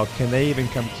 wow, can they even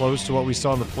come close to what we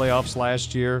saw in the playoffs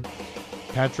last year?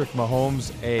 Patrick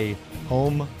Mahomes, a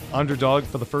home underdog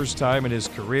for the first time in his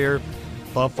career.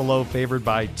 Buffalo favored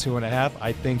by 2.5.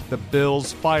 I think the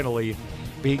Bills finally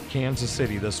beat Kansas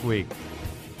City this week.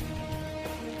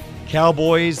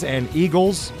 Cowboys and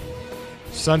Eagles,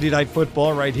 Sunday Night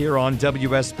Football right here on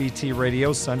WSBT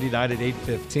Radio, Sunday night at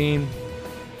 8:15.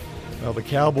 Well, the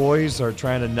Cowboys are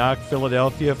trying to knock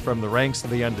Philadelphia from the ranks of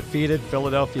the undefeated.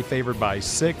 Philadelphia favored by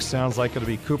 6. Sounds like it'll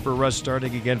be Cooper Rush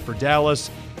starting again for Dallas.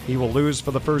 He will lose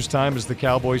for the first time as the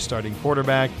Cowboys starting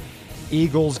quarterback.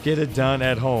 Eagles get it done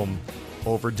at home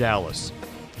over Dallas.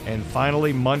 And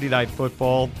finally, Monday Night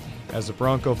Football. As a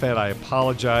Bronco fan, I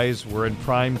apologize. We're in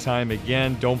prime time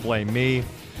again. Don't blame me.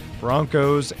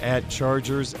 Broncos at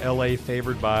Chargers. LA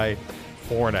favored by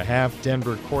 4.5.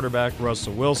 Denver quarterback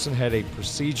Russell Wilson had a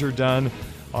procedure done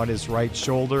on his right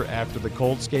shoulder after the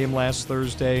Colts game last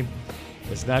Thursday.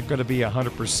 It's not going to be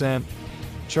 100%.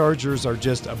 Chargers are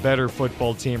just a better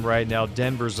football team right now.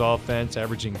 Denver's offense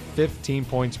averaging 15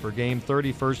 points per game,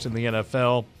 31st in the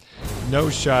NFL. No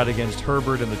shot against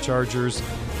Herbert and the Chargers.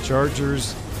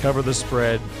 Chargers cover the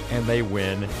spread, and they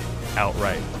win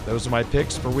outright. Those are my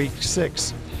picks for Week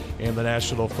 6 in the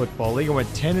National Football League. I went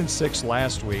 10-6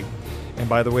 last week. And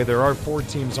by the way, there are 4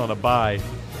 teams on a bye.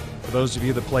 For those of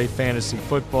you that play fantasy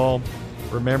football,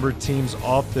 remember teams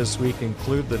off this week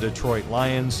include the Detroit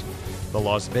Lions, the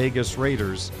Las Vegas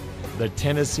Raiders, the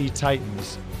Tennessee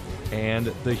Titans, and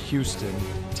the Houston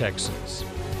Texans.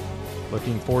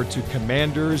 Looking forward to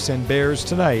Commanders and Bears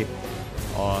tonight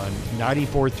on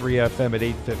 94.3 FM at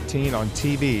 8:15. On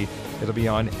TV, it'll be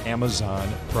on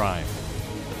Amazon Prime.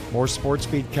 More Sports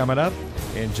Beat coming up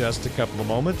in just a couple of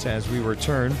moments as we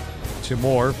return to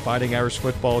more Fighting Irish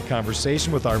football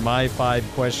conversation with our My 5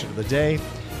 question of the day.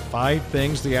 5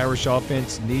 things the Irish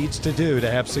offense needs to do to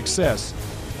have success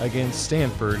against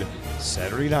Stanford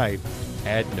Saturday night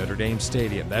at Notre Dame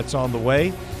Stadium. That's on the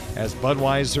way as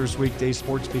Budweiser's Weekday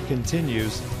Sports Beat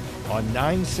continues on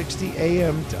 960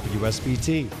 AM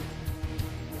WSBT.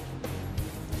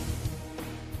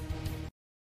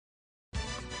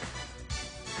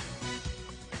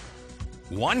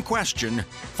 One question,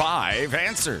 5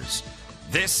 answers.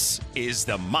 This is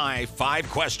the My 5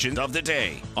 Questions of the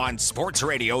Day on Sports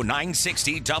Radio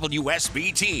 960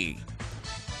 WSBT.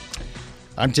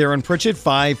 I'm Darren Pritchett,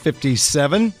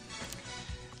 5:57.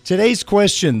 Today's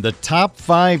question, the top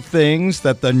 5 things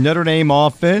that the Notre Dame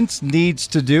offense needs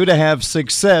to do to have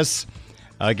success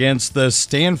against the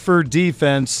Stanford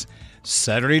defense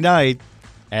Saturday night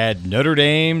at Notre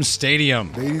Dame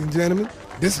Stadium. Ladies and gentlemen,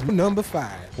 this is number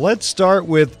 5. Let's start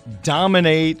with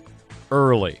dominate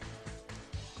early.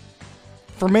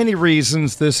 For many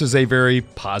reasons, this is a very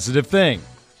positive thing.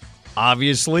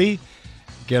 Obviously,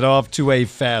 get off to a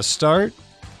fast start.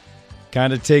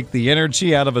 Kind of take the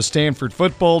energy out of a Stanford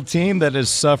football team that has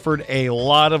suffered a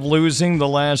lot of losing the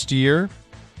last year.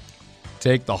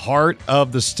 Take the heart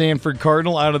of the Stanford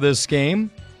Cardinal out of this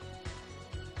game.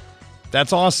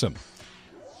 That's awesome.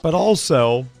 But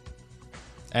also,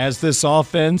 as this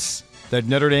offense that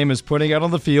Notre Dame is putting out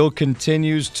on the field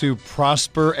continues to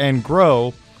prosper and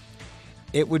grow,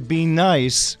 it would be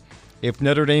nice if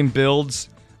Notre Dame builds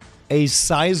a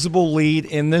sizable lead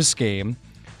in this game,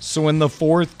 so in the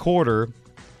fourth quarter,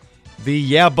 the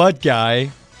yeah but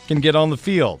guy can get on the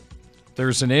field.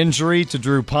 There's an injury to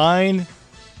Drew Pine.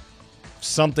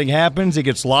 Something happens, he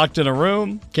gets locked in a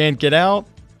room, can't get out.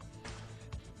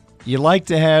 You like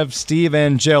to have Steve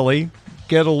Angeli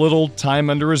get a little time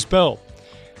under his belt.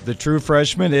 The true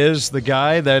freshman is the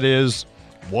guy that is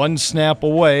one snap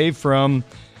away from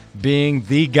being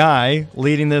the guy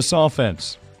leading this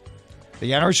offense.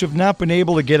 The Irish have not been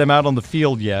able to get him out on the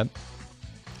field yet.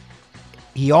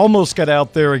 He almost got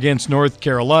out there against North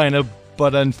Carolina,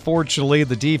 but unfortunately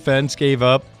the defense gave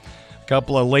up a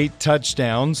couple of late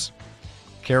touchdowns,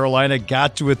 Carolina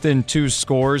got to within 2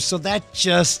 scores, so that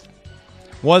just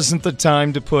wasn't the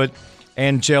time to put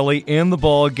Angeli in the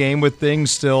ball game with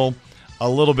things still a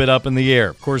little bit up in the air.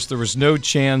 Of course, there was no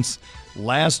chance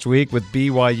last week with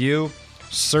BYU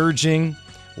surging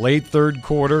late third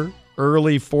quarter,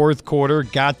 early fourth quarter,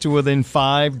 got to within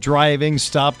 5, driving,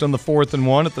 stopped on the 4th and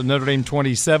 1 at the Notre Dame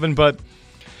 27, but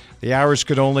the Irish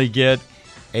could only get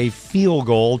a field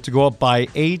goal to go up by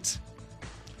 8.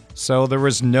 So there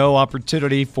was no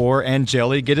opportunity for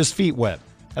Angeli to get his feet wet.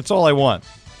 That's all I want.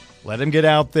 Let him get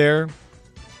out there,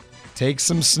 take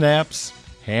some snaps,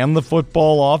 hand the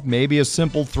football off, maybe a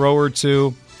simple throw or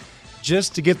two,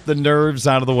 just to get the nerves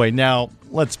out of the way. Now,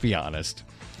 let's be honest.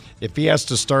 If he has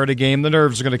to start a game, the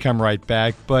nerves are going to come right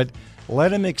back, but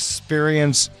let him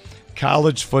experience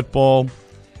college football.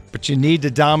 But you need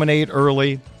to dominate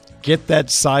early, get that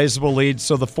sizable lead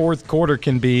so the fourth quarter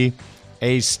can be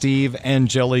a Steve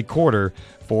Angeli quarter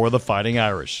for the Fighting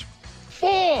Irish.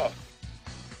 4.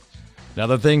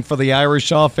 Another thing for the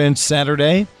Irish offense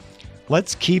Saturday,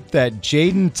 let's keep that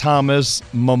Jaden Thomas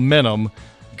momentum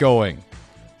going.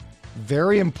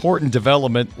 Very important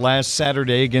development last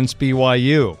Saturday against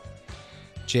BYU.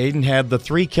 Jaden had the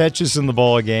 3 catches in the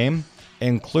ball game,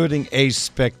 including a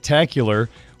spectacular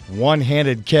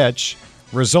one-handed catch,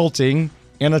 resulting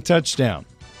in a touchdown.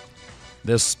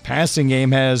 This passing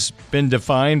game has been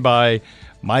defined by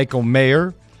Michael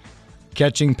Mayer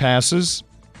catching passes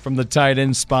from the tight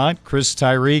end spot, Chris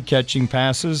Tyree catching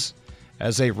passes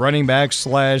as a running back /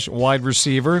 wide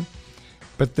receiver,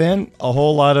 but then a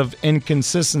whole lot of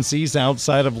inconsistencies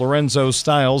outside of Lorenzo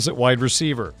Styles at wide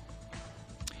receiver.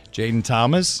 Jaden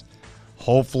Thomas,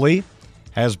 hopefully,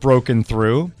 has broken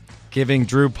through, giving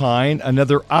Drew Pine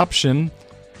another option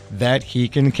that he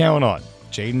can count on.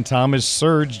 Jaden Thomas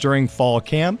surged during fall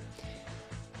camp.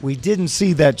 We didn't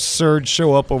see that surge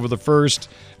show up over the first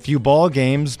few ball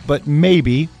games, but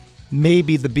maybe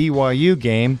the BYU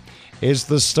game is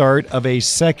the start of a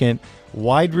second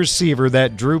wide receiver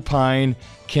that Drew Pine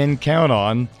can count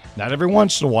on, not every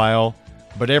once in a while,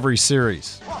 but every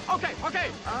series. Okay.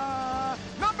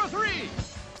 Number 3.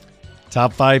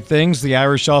 Top 5 things the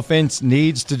Irish offense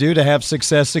needs to do to have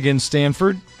success against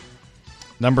Stanford.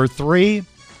 Number 3,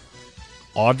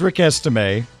 Audric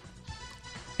Estime,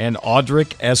 and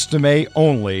Audric Estime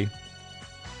only,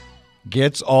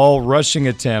 gets all rushing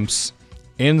attempts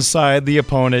inside the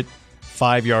opponent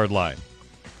 5-yard line.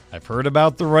 I've heard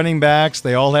about the running backs.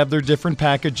 They all have their different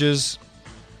packages.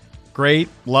 Great.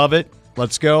 Love it.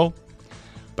 Let's go.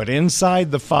 But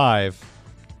inside the 5,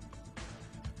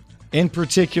 in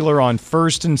particular on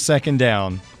 1st and 2nd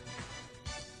down,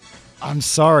 I'm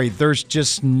sorry, there's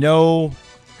just no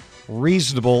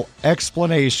reasonable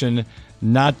explanation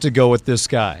not to go with this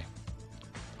guy.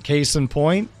 Case in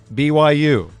point,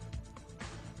 BYU.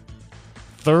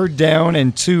 3rd down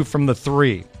and 2 from the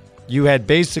 3. You had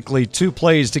basically 2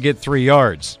 plays to get 3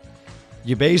 yards.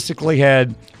 You basically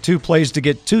had 2 plays to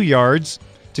get 2 yards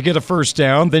to get a first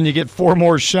down. Then you get 4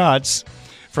 more shots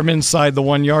from inside the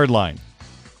 1-yard line.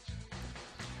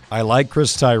 I like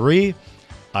Chris Tyree.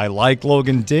 I like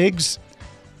Logan Diggs.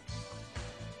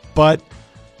 But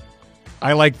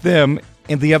I like them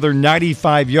in the other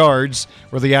 95 yards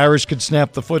where the Irish could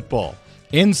snap the football.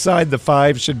 Inside the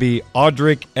 5 should be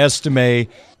Audric Estime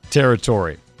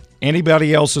territory.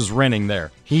 Anybody else is renting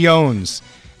there. He owns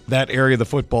that area of the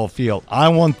football field. I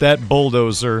want that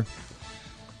bulldozer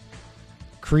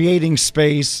creating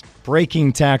space,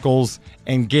 breaking tackles,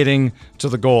 and getting to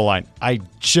the goal line.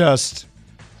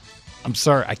 I'm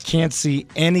sorry, I can't see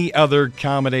any other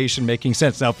combination making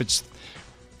sense. Now, if it's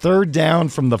 3rd down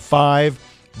from the 5,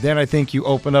 then I think you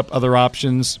open up other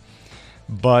options.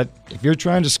 But if you're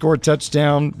trying to score a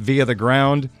touchdown via the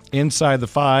ground inside the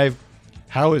 5,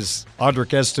 how is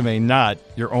Audric Estime not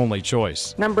your only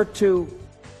choice? Number 2.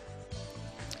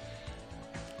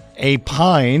 A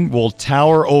pine will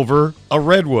tower over a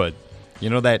redwood. You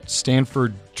know that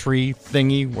Stanford tree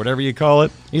thingy, whatever you call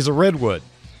it? He's a redwood.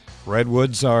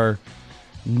 Redwoods are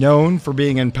known for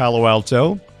being in Palo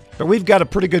Alto, but we've got a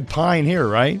pretty good pine here,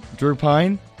 right? Drew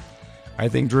Pine? I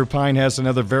think Drew Pine has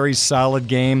another very solid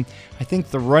game. I think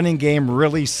the running game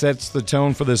really sets the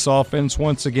tone for this offense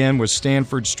once again, with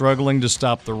Stanford struggling to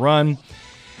stop the run.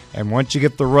 And once you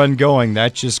get the run going,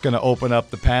 that's just going to open up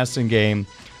the passing game.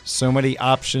 So many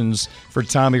options for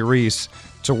Tommy Rees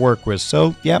to work with.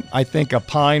 So, I think a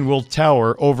pine will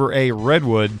tower over a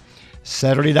redwood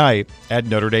Saturday night at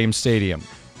Notre Dame Stadium.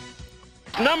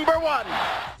 Number 1.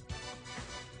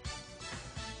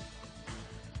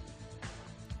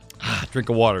 Drink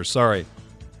of water, sorry.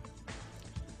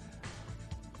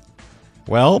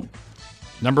 Well,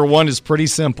 number 1 is pretty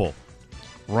simple.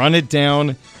 run it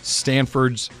down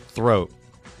Stanford's throat.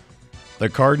 The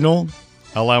Cardinal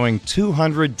allowing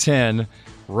 210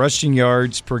 rushing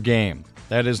yards per game.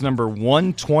 That is number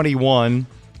 121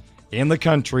 in the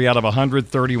country out of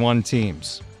 131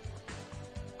 teams.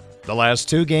 The last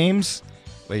two games,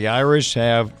 the Irish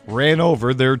have ran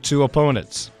over their two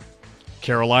opponents.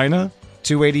 Carolina,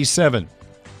 287.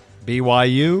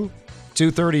 BYU,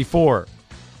 234.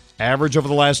 Average over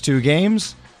the last two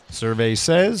games, survey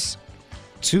says,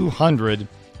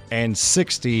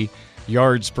 260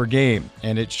 yards per game.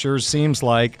 And it sure seems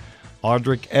like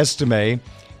Audric Estime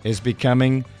is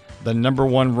becoming the number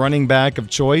one running back of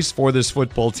choice for this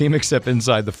football team, except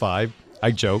inside the 5. I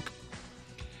joke.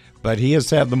 But he has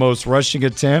had the most rushing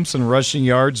attempts and rushing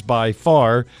yards by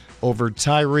far over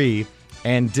Tyree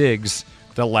and Diggs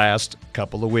the last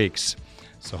couple of weeks.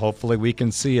 So hopefully we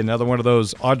can see another one of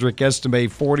those Audric Estime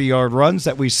 40-yard runs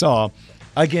that we saw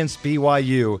against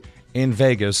BYU in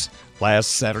Vegas last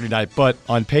Saturday night. But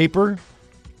on paper,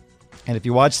 and if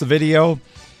you watch the video,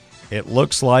 it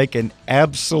looks like an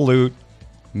absolute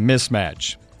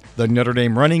mismatch. The Notre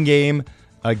Dame running game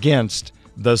against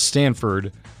the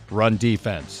Stanford run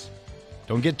defense.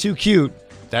 Don't get too cute.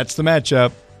 That's the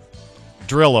matchup.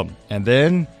 Drill them. And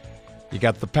then you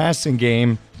got the passing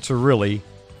game to really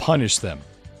punish them.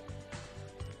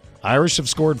 Irish have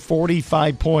scored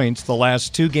 45 points the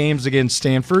last two games against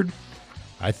Stanford.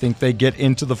 I think they get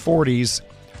into the 40s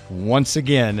once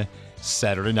again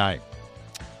Saturday night.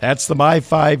 That's the My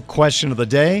 5 question of the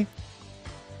day.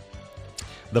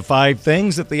 The 5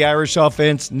 things that the Irish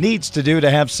offense needs to do to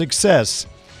have success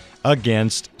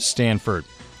against Stanford.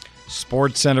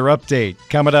 Sports Center update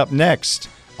coming up next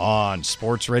on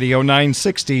Sports Radio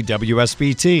 960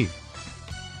 WSBT.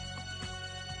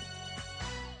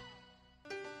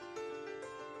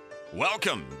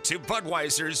 Welcome to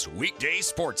Budweiser's Weekday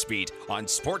Sports Beat on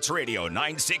Sports Radio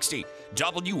 960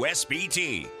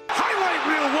 WSBT. Highlight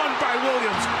reel won by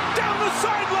Williams. Down the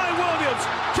sideline, Williams.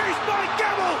 Chased by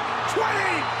Gamble. 20,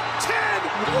 10.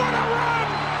 What a run.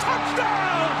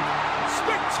 Touchdown.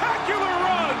 Spectacular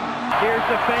run. Here's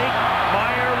the fake.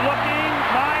 Meyer looking.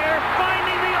 Meyer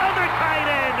finding the other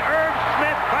tight end. Irv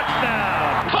Smith,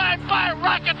 touchdown. 5-5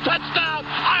 rocket touchdown,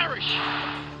 Irish.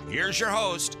 Here's your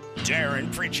host,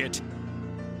 Darren Pritchett.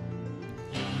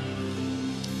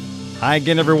 Hi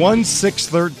again, everyone.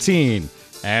 6:13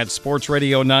 at Sports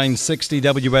Radio 960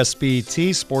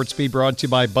 WSBT. Sports Beat brought to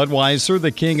you by Budweiser,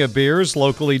 the king of beers,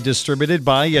 locally distributed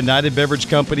by United Beverage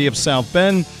Company of South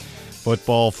Bend.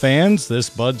 Football fans, this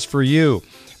Bud's for you.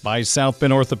 By South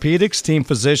Bend Orthopedics, team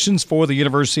physicians for the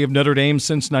University of Notre Dame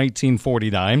since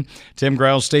 1949. Tim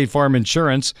Grouse State Farm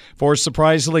Insurance. For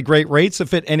surprisingly great rates that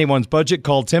fit anyone's budget,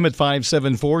 call Tim at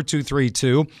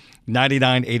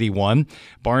 574-232-9981.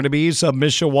 Barnaby's of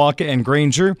Mishawaka and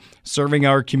Granger, serving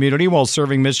our community while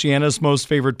serving Michiana's most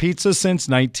favorite pizza since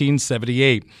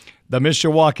 1978. The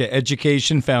Mishawaka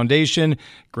Education Foundation,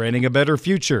 granting a better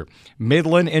future.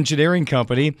 Midland Engineering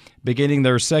Company, beginning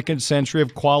their second century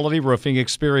of quality roofing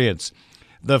experience.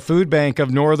 The Food Bank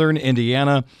of Northern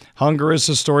Indiana, hunger is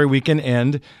a story we can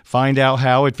end. Find out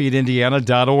how at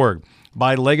feedindiana.org.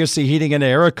 By Legacy Heating and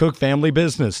Air, a Cook family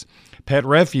business. Pet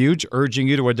Refuge, urging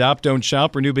you to adopt, don't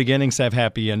shop, or new beginnings have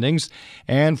happy endings.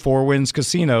 And Four Winds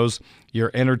Casinos,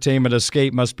 your entertainment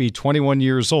escape must be 21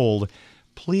 years old.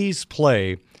 Please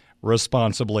play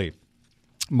responsibly.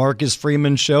 Marcus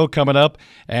Freeman Show coming up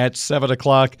at 7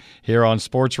 o'clock here on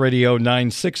Sports Radio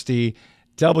 960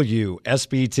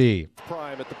 WSBT.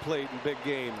 Prime at the plate in big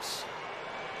games.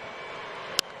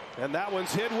 And that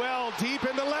one's hit well deep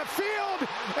into left field.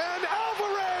 And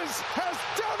Alvarez has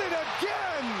done it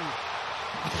again.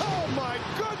 Oh, my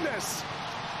goodness.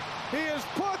 He has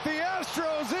put the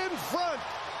Astros in front.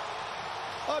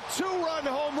 A 2-run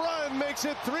home run makes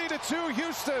it 3-2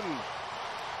 Houston.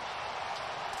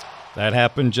 That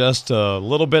happened just a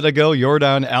little bit ago.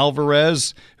 Yordan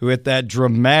Alvarez, who hit that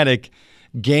dramatic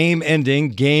game-ending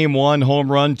Game 1 home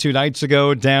run 2 nights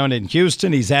ago down in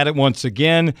Houston. He's had it once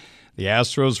again. The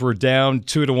Astros were down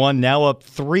 2-1, now up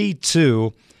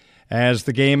 3-2 as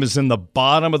the game is in the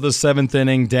bottom of the 7th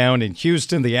inning down in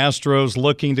Houston. The Astros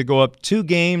looking to go up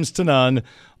 2-0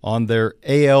 on their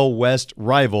AL West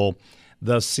rival,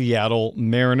 the Seattle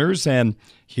Mariners. And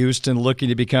Houston looking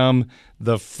to become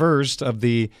the first of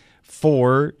the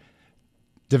 4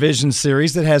 division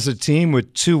series that has a team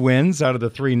with 2 wins out of the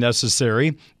 3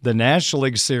 necessary. The National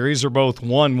League series are both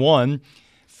 1-1.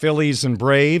 Phillies and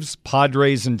Braves,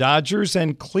 Padres and Dodgers,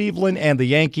 and Cleveland and the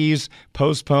Yankees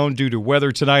postponed due to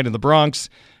weather tonight in the Bronx.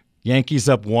 Yankees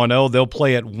up 1-0. They'll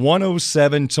play at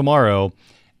 1:07 tomorrow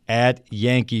at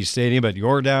Yankee Stadium. But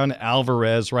Yordan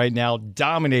Alvarez right now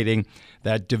dominating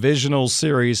that divisional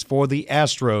series for the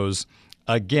Astros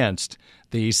against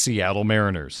the Seattle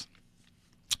Mariners.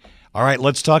 All right,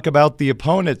 let's talk about the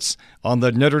opponents on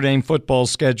the Notre Dame football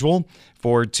schedule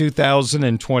for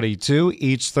 2022.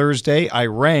 Each Thursday, I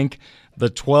rank the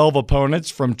 12 opponents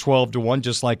from 12 to 1,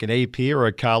 just like an AP or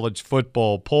a college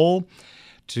football poll,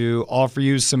 to offer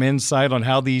you some insight on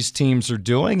how these teams are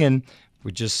doing. And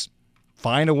we just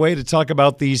find a way to talk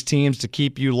about these teams to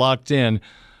keep you locked in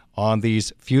on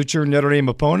these future Notre Dame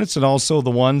opponents and also the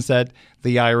ones that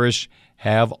the Irish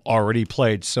have already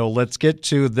played. So let's get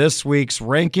to this week's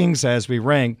rankings as we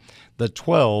rank the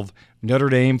 12 Notre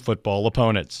Dame football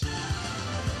opponents.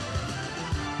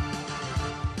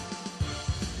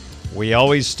 We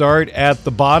always start at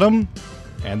the bottom,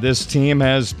 and this team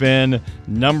has been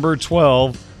number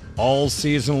 12 all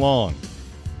season long.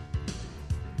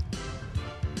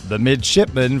 The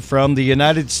midshipmen from the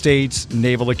United States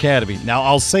Naval Academy. Now,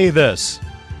 I'll say this.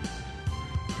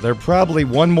 They're probably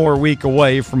one more week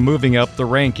away from moving up the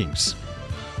rankings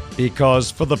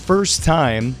because for the first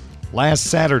time last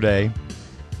Saturday,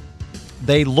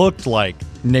 they looked like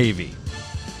Navy.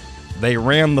 They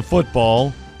ran the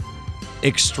football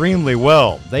extremely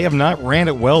well. They have not ran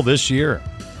it well this year.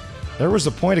 There was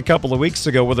a point a couple of weeks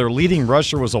ago where their leading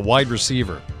rusher was a wide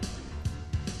receiver.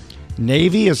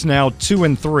 Navy is now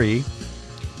 2-3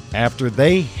 after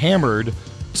they hammered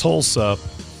Tulsa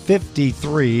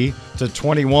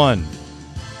 53-21.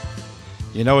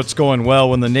 You know it's going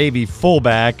well when the Navy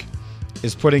fullback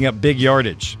is putting up big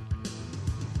yardage.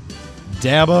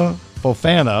 Daba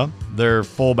Fofana, their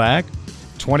fullback,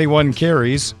 21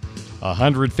 carries,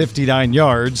 159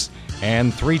 yards,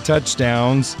 and 3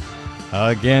 touchdowns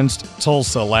against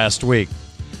Tulsa last week.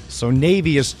 So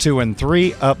Navy is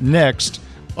 2-3. Up next,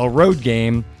 a road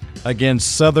game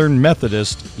against Southern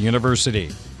Methodist University.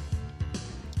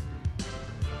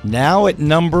 Now at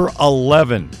number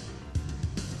 11,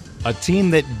 a team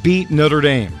that beat Notre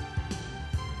Dame,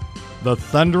 the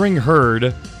Thundering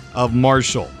Herd of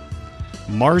Marshall.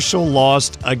 Marshall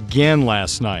lost again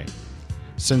last night.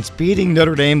 Since beating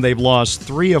Notre Dame, they've lost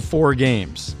 3 of 4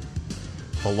 games.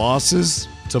 The losses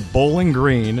to Bowling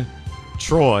Green,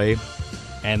 Troy,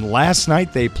 and last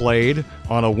night they played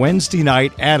on a Wednesday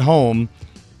night at home,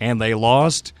 and they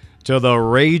lost to the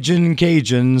Ragin'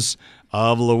 Cajuns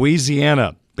of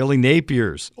Louisiana. Billy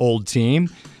Napier's old team.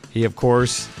 He, of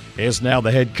course, is now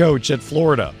the head coach at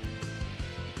Florida.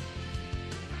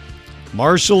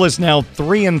 Marshall is now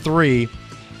 3-3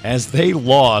 as they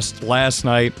lost last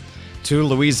night to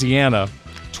Louisiana,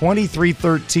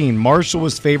 23-13. Marshall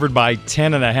was favored by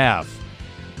 10.5.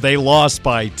 They lost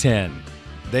by 10.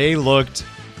 They looked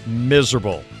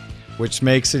miserable, which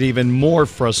makes it even more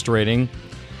frustrating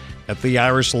that the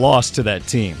Irish lost to that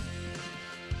team.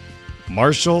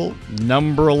 Marshall,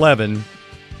 number 11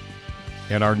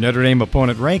 in our Notre Dame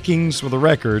opponent rankings with a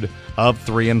record of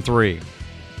 3-3.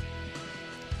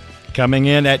 Coming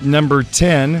in at number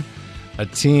 10, a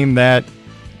team that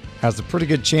has a pretty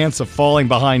good chance of falling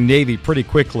behind Navy pretty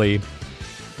quickly,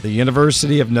 the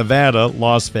University of Nevada,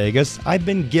 Las Vegas. I've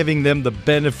been giving them the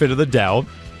benefit of the doubt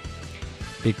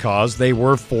because they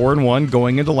were 4-1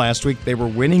 going into last week. They were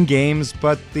winning games,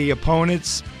 but the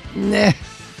opponents, nah.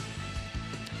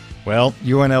 Well,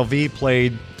 UNLV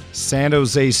played San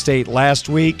Jose State last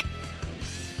week.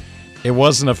 It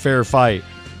wasn't a fair fight.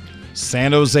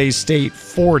 San Jose State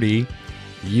 40,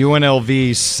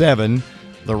 UNLV 7.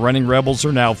 The Running Rebels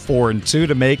are now 4-2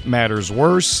 to make matters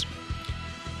worse.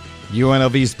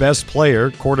 UNLV's best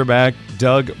player, quarterback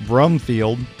Doug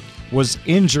Brumfield, was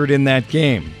injured in that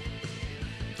game.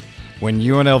 When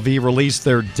UNLV released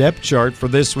their depth chart for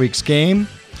this week's game,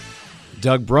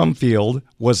 Doug Brumfield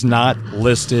was not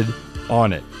listed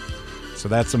on it. So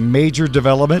that's a major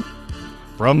development.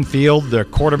 Brumfield, the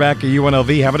quarterback of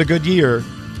UNLV, having a good year,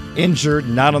 injured,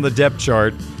 not on the depth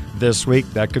chart this week.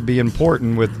 That could be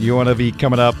important with UNLV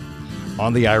coming up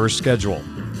on the Irish schedule.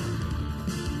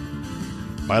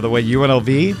 By the way,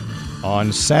 UNLV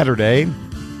on Saturday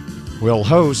will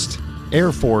host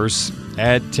Air Force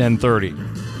at 10:30.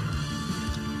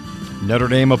 Notre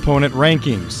Dame opponent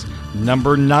rankings.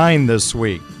 Number 9 this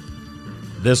week.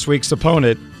 This week's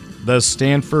opponent, the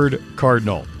Stanford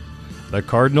Cardinal. The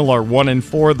Cardinal are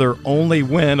 1-4, their only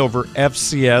win over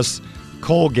FCS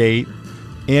Colgate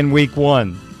in Week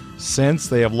 1, since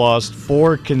they have lost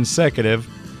 4 consecutive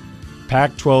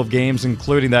Pac-12 games,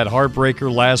 including that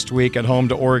heartbreaker last week at home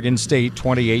to Oregon State,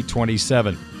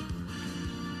 28-27.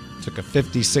 Took a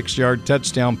 56-yard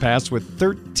touchdown pass with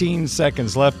 13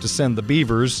 seconds left to send the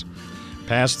Beavers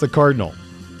past the Cardinal.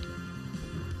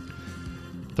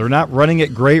 They're not running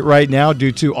it great right now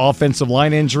due to offensive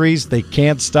line injuries. They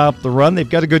can't stop the run. They've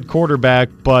got a good quarterback,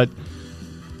 but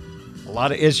a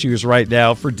lot of issues right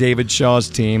now for David Shaw's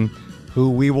team, who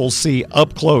we will see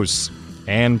up close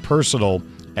and personal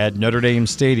at Notre Dame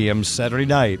Stadium Saturday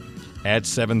night at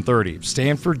 7:30.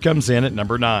 Stanford comes in at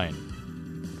number 9.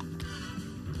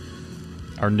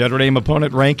 Our Notre Dame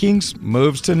opponent rankings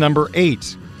moves to number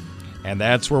 8, and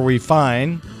that's where we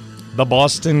find the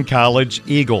Boston College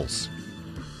Eagles.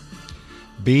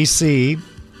 BC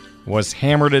was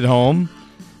hammered at home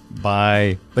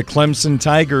by the Clemson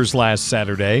Tigers last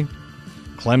Saturday.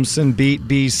 Clemson beat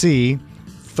BC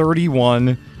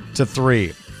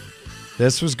 31-3.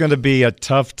 This was going to be a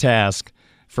tough task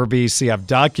for BC. I've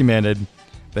documented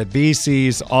that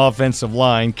BC's offensive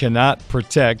line cannot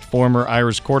protect former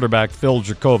Irish quarterback Phil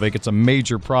Dracovic. It's a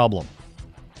major problem.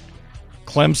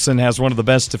 Clemson has one of the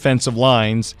best defensive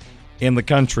lines in the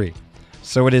country.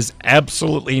 So it is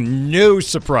absolutely no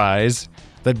surprise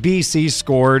that BC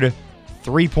scored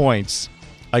 3 points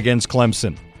against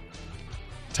Clemson.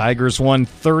 Tigers won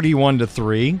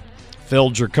 31-3.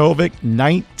 Phil Dracovic,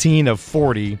 19 of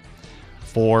 40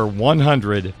 for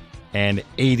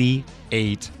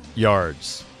 188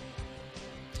 yards.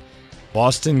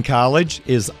 Boston College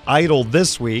is idle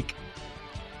this week.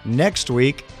 Next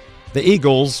week, the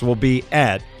Eagles will be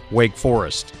at Wake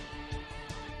Forest.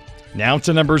 Now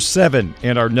to number 7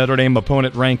 in our Notre Dame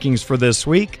opponent rankings for this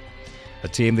week. A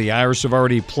team the Irish have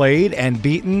already played and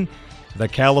beaten, the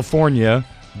California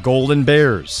Golden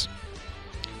Bears.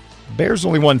 Bears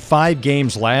only won 5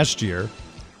 games last year.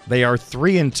 They are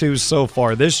 3-2 so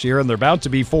far this year, and they're about to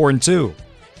be 4-2.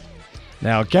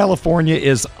 Now, California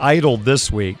is idled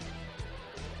this week.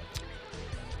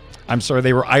 I'm sorry,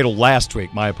 they were idled last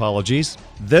week. My apologies.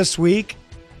 This week,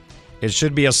 it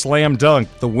should be a slam dunk.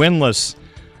 The winless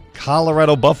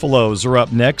Colorado Buffaloes are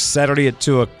up next Saturday at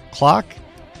 2 o'clock.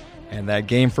 And that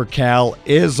game for Cal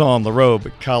is on the road,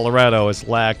 but Colorado has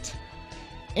lacked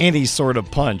any sort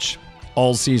of punch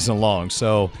all season long.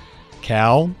 So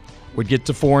Cal would get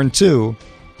to 4-2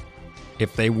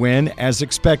 if they win as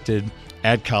expected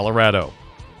at Colorado.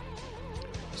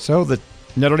 So the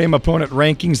Notre Dame opponent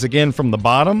rankings again from the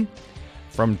bottom,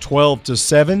 from 12 to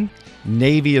 7.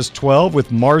 Navy is 12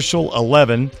 with Marshall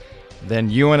 11. Then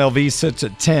UNLV sits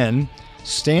at 10,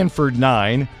 Stanford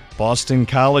 9, Boston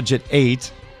College at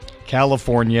 8,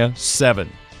 California 7.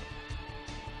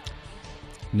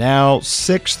 Now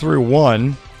 6 through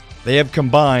 1, they have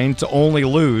combined to only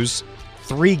lose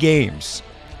 3 games,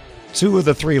 2 of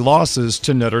the 3 losses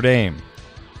to Notre Dame.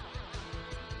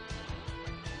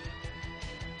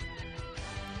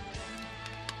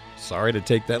 Sorry to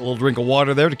take that little drink of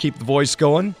water there to keep the voice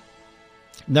going.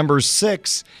 Number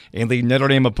 6 in the Notre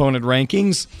Dame opponent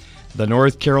rankings, the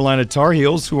North Carolina Tar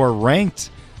Heels, who are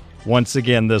ranked once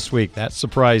again this week. That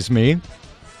surprised me.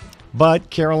 But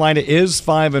Carolina is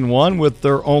 5-1 with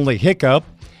their only hiccup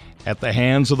at the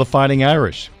hands of the Fighting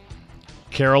Irish.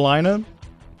 Carolina,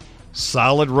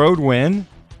 solid road win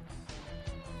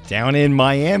down in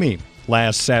Miami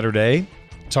last Saturday.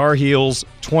 Tar Heels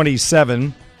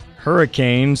 27,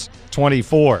 Hurricanes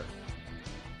 24.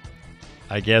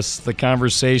 I guess the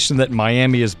conversation that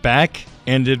Miami is back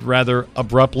ended rather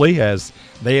abruptly as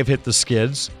they have hit the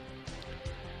skids.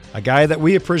 A guy that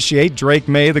we appreciate, Drake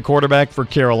May, the quarterback for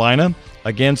Carolina,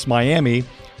 against Miami,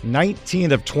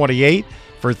 19 of 28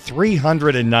 for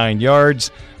 309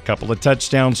 yards, a couple of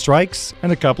touchdown strikes,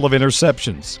 and a couple of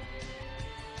interceptions.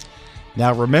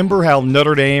 Now remember how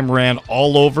Notre Dame ran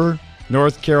all over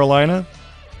North Carolina?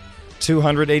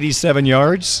 287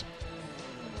 yards.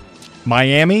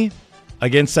 Miami,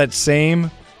 against that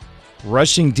same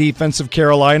rushing defense of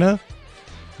Carolina,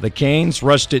 the Canes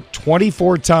rushed it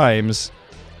 24 times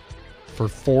for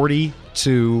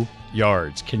 42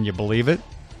 yards. Can you believe it?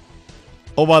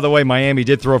 Oh, by the way, Miami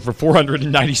did throw for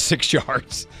 496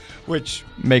 yards, which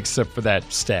makes up for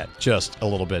that stat just a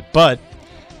little bit. But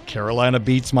Carolina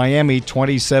beats Miami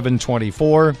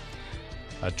 27-24.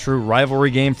 A true rivalry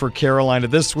game for Carolina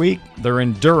this week. They're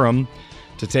in Durham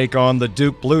to take on the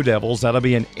Duke Blue Devils. That'll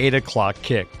be an 8 o'clock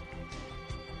kick.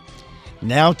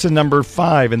 Now to number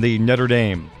 5 in the Notre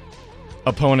Dame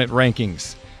opponent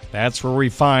rankings. That's where we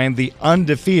find the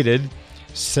undefeated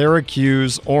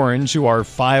Syracuse Orange, who are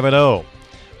 5-0.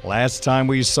 Last time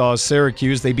we saw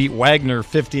Syracuse, they beat Wagner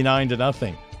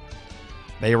 59-0.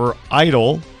 They were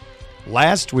idle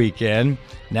last weekend.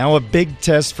 Now a big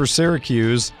test for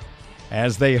Syracuse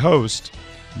as they host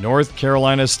North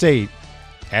Carolina State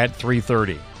at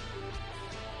 3:30.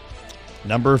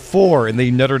 Number 4 in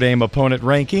the Notre Dame opponent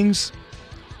rankings.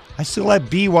 I still have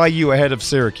BYU ahead of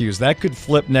Syracuse. That could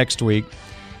flip next week.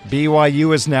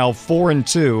 BYU is now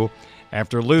 4-2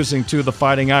 after losing to the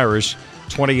Fighting Irish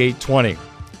 28-20.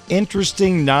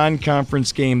 Interesting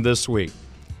non-conference game this week.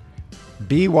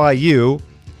 BYU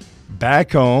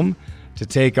back home to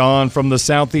take on from the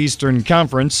Southeastern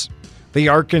Conference the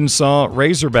Arkansas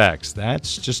Razorbacks.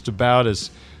 That's just about as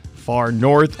far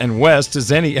north and west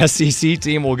as any SEC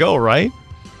team will go, right?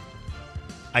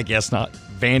 I guess not.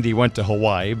 Vandy went to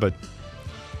Hawaii, but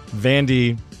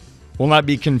Vandy will not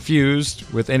be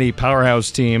confused with any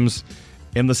powerhouse teams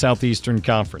in the Southeastern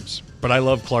Conference. But I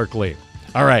love Clark Lee.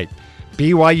 All right,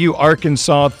 BYU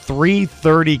Arkansas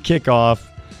 3:30 kickoff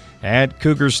at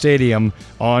Cougar Stadium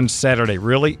on Saturday.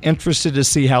 Really interested to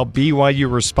see how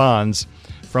BYU responds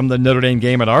from the Notre Dame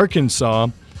game at Arkansas.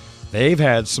 They've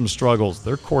had some struggles.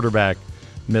 Their quarterback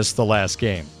missed the last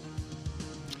game.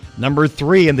 Number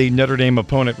 3 in the Notre Dame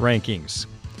opponent rankings,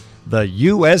 the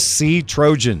USC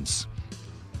Trojans.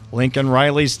 Lincoln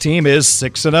Riley's team is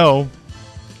 6-0.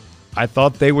 I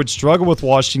thought they would struggle with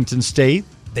Washington State.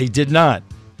 They did not.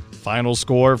 Final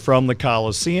score from the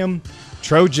Coliseum,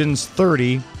 Trojans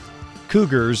 30,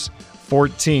 Cougars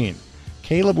 14.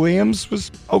 Caleb Williams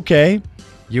was okay.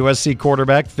 USC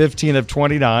quarterback, 15 of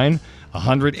 29,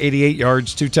 188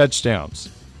 yards, 2 touchdowns.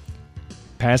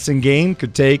 Passing game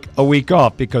could take a week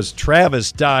off because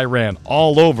Travis Dye ran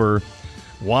all over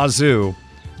Wazoo.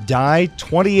 Dye,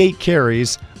 28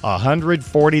 carries,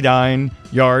 149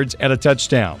 yards, and a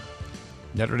touchdown.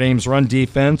 Notre Dame's run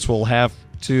defense will have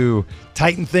to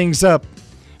tighten things up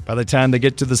by the time they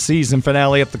get to the season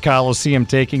finale at the Coliseum,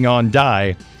 taking on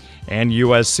Dye and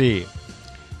USC.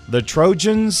 The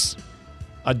Trojans,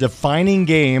 a defining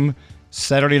game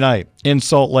Saturday night in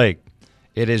Salt Lake.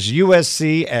 It is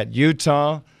USC at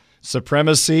Utah.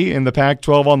 Supremacy in the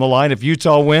Pac-12 on the line. If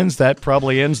Utah wins, that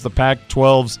probably ends the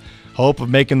Pac-12's hope of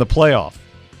making the playoff.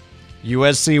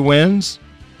 USC wins,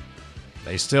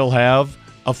 they still have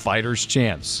a fighter's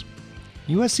chance.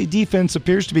 USC defense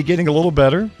appears to be getting a little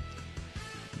better.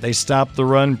 They stopped the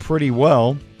run pretty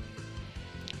well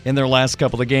in their last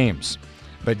couple of games.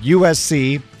 But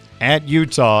USC at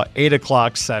Utah, 8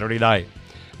 o'clock Saturday night.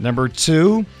 Number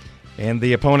 2 in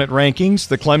the opponent rankings,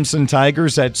 the Clemson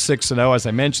Tigers at 6-0. As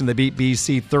I mentioned, they beat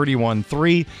BC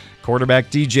 31-3. Quarterback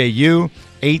DJU,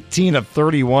 18 of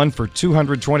 31 for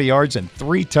 220 yards and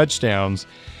 3 touchdowns.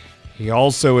 He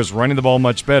also is running the ball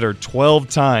much better, 12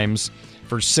 times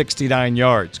for 69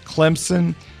 yards.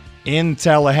 Clemson in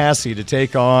Tallahassee to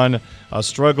take on a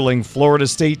struggling Florida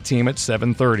State team at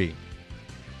 7:30.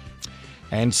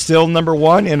 And still number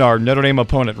 1 in our Notre Dame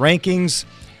opponent rankings,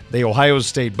 the Ohio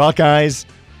State Buckeyes.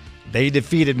 They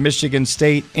defeated Michigan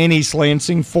State in East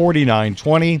Lansing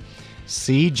 49-20.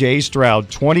 C.J. Stroud,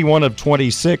 21 of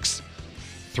 26,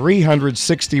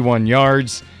 361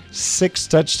 yards, 6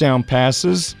 touchdown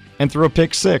passes, and threw a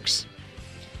pick 6.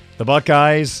 The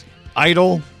Buckeyes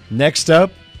idle. Next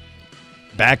up,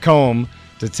 back home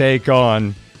to take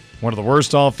on one of the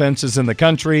worst offenses in the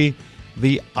country,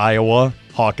 the Iowa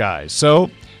Hawkeyes. So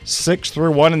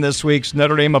 6-1 in this week's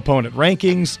Notre Dame opponent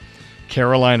rankings.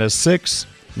 Carolina 6,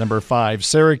 number 5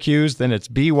 Syracuse, then it's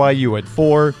BYU at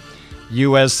 4,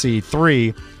 USC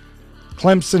 3,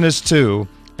 Clemson is 2,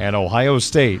 and Ohio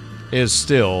State is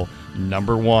still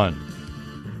number 1.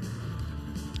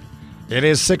 It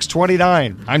is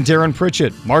 6:29. I'm Darren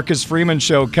Pritchett. Marcus Freeman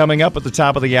Show coming up at the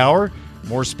top of the hour.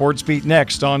 More Sports Beat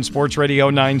next on Sports Radio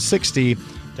 960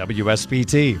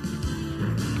 WSBT.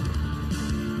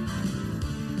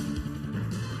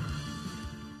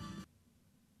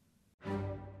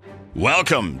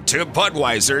 Welcome to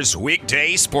Budweiser's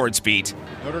Weekday Sports Beat.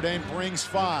 Notre Dame brings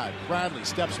 5. Bradley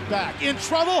steps back. In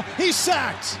trouble. He's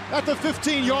sacked. At the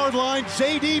 15-yard line,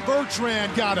 J.D.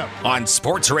 Bertrand got him. On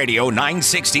Sports Radio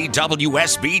 960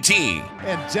 WSBT.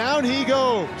 And down he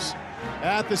goes.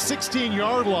 At the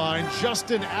 16-yard line,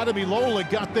 Justin Ademilola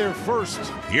got there first.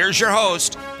 Here's your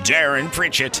host, Darren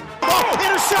Pritchett. Oh,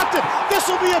 intercepted. This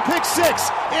will be a pick 6.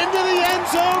 Into the end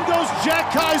zone goes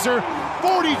Jack Kaiser.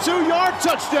 42-yard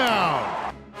touchdown.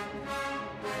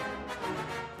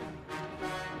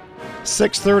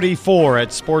 6:34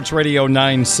 at Sports Radio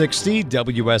 960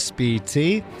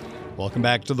 WSBT. Welcome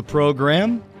back to the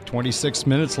program. 26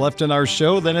 minutes left in our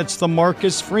show. Then it's the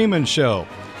Marcus Freeman Show.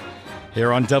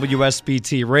 Here on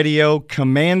WSBT Radio,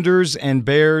 Commanders and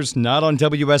Bears, not on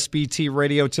WSBT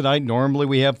Radio tonight. Normally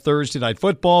we have Thursday Night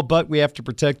Football, but we have to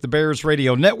protect the Bears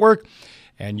Radio Network.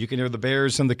 And you can hear the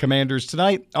Bears and the Commanders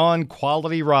tonight on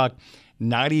Quality Rock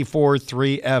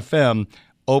 94.3 FM.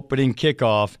 Opening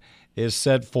kickoff is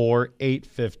set for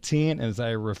 8:15. As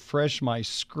I refresh my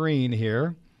screen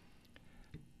here,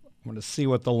 I'm going to see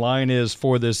what the line is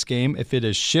for this game, if it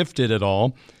has shifted at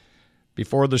all,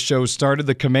 Before the show started,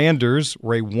 the Commanders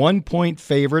were a 1-point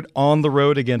favorite on the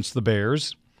road against the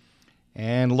Bears.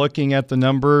 And looking at the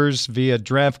numbers via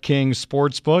DraftKings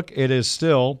Sportsbook, it is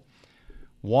still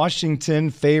Washington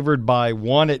favored by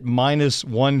 1 at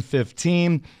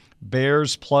 -115.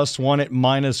 Bears +1 at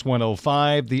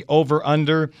 -105. The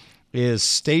over-under is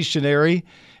stationary.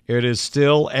 It is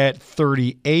still at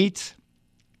 38.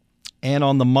 And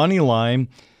on the money line,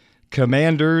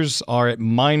 Commanders are at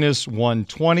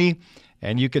 -120.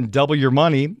 And you can double your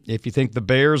money if you think the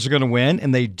Bears are going to win.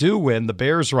 And they do win. The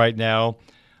Bears right now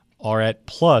are at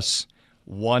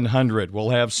 +100. We'll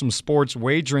have some sports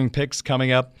wagering picks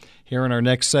coming up here in our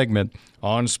next segment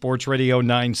on Sports Radio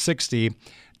 960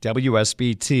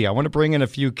 WSBT. I want to bring in a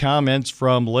few comments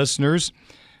from listeners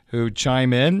who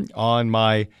chime in on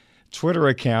my Twitter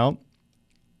account.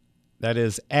 That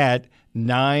is at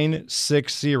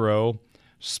 960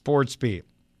 SportsBeat.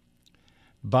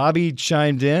 Bobby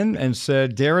chimed in and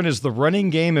said, Darren, is the running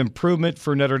game improvement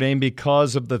for Notre Dame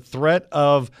because of the threat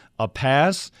of a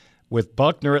pass? With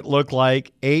Buckner, it looked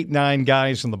like 8-9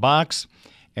 guys in the box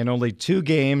and only 2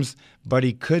 games, but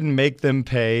he couldn't make them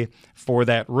pay for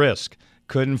that risk.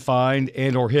 Couldn't find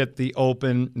and or hit the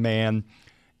open man.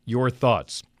 Your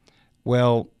thoughts?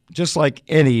 Well, just like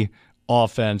any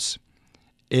offense,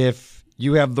 if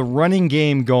you have the running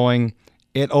game going,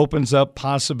 it opens up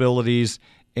possibilities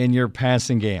in your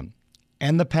passing game.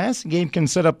 And the passing game can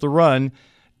set up the run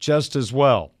just as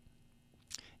well.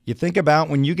 You think about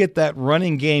when you get that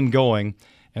running game going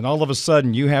and all of a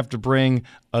sudden you have to bring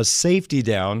a safety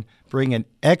down, bring an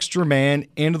extra man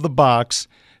into the box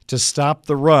to stop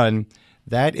the run,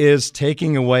 that is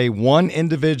taking away one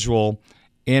individual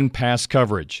in pass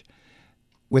coverage.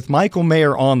 With Michael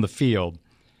Mayer on the field,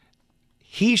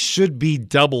 he should be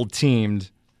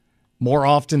double-teamed more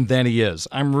often than he is.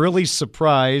 I'm really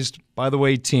surprised by the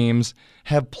way teams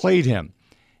have played him.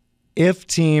 If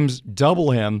teams double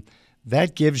him,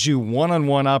 that gives you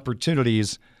one-on-one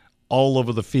opportunities all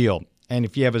over the field. And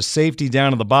if you have a safety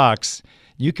down in the box,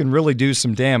 you can really do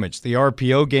some damage. The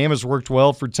RPO game has worked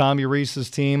well for Tommy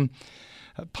Rees's team.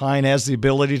 Pine has the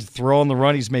ability to throw on the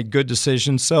run. He's made good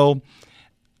decisions. So,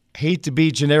 hate to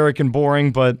be generic and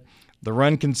boring, but the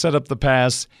run can set up the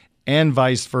pass and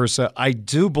vice versa. I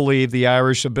do believe the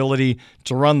Irish ability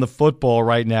to run the football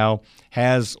right now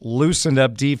has loosened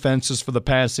up defenses for the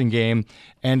passing game,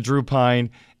 and Drew Pine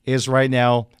is right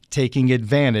now taking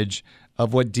advantage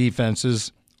of what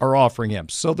defenses are offering him.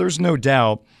 So there's no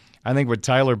doubt, I think with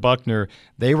Tyler Buckner,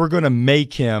 they were going to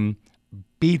make him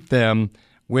beat them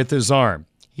with his arm.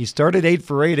 He started 8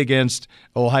 for 8 against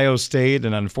Ohio State,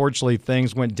 and unfortunately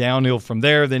things went downhill from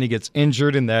there. Then he gets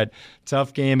injured in that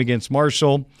tough game against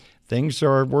Marshall. Things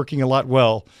are working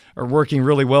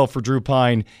really well for Drew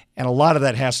Pine, and a lot of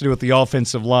that has to do with the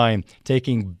offensive line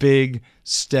taking big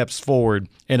steps forward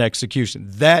in execution.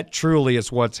 That truly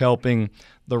is what's helping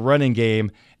the running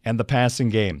game and the passing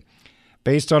game.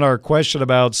 Based on our question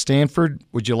about Stanford,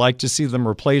 would you like to see them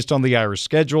replaced on the Irish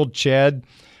schedule? Chad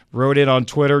wrote in on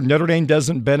Twitter, Notre Dame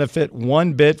doesn't benefit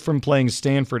one bit from playing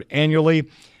Stanford annually.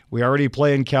 We already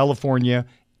play in California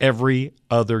every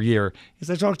other year. As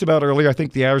I talked about earlier, I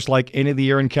think the Irish like any of the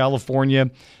year in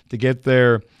California to get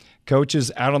their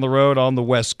coaches out on the road on the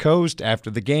West Coast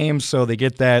after the game, so they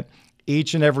get that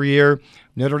each and every year.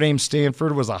 Notre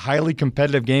Dame-Stanford was a highly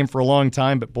competitive game for a long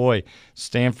time, but boy,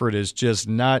 Stanford is just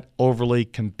not overly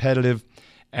competitive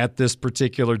at this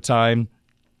particular time.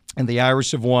 And the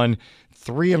Irish have won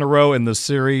 3 in a row in the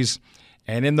series,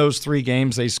 and in those 3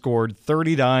 games they scored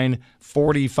 39,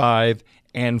 45,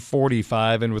 and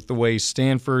 45. And with the way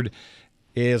Stanford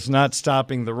is not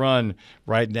stopping the run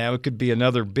right now, it could be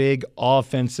another big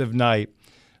offensive night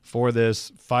for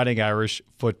this Fighting Irish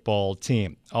football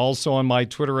team. Also on my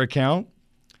Twitter account,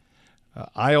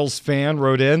 Isles fan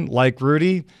wrote in, like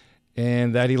Rudy,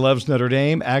 and that he loves Notre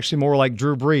Dame, actually more like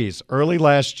Drew Brees. Early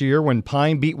last year when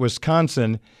Pine beat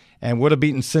Wisconsin and would have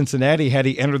beaten Cincinnati had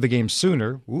he entered the game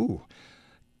sooner.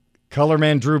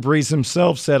 Colorman Drew Brees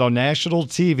himself said on national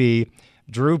TV,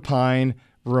 Drew Pine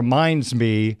reminds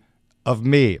me of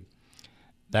me.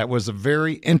 That was a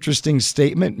very interesting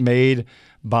statement made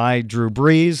by Drew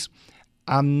Brees.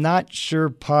 I'm not sure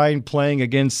Pine playing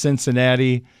against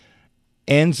Cincinnati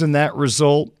ends in that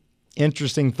result.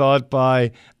 Interesting thought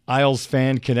by Isles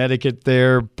fan Connecticut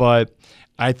there, but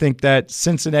I think that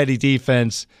Cincinnati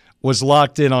defense was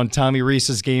locked in on Tommy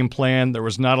Rees's game plan. There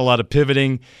was not a lot of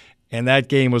pivoting, and that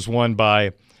game was won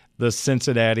by the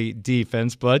Cincinnati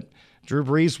defense. But Drew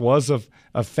Brees was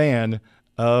a fan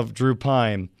of Drew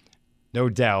Pine, no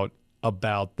doubt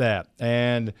about that.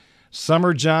 And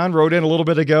Summer John wrote in a little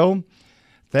bit ago,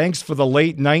 Thanks for the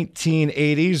late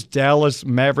 1980s Dallas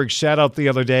Mavericks shout-out the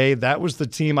other day. That was the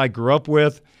team I grew up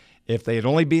with. If they had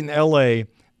only beaten L.A.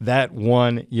 that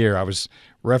one year. I was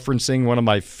referencing one of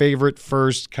my favorite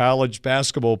first college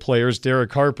basketball players,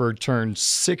 Derek Harper, turned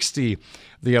 60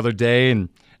 the other day, and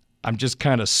I'm just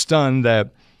kind of stunned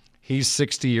that he's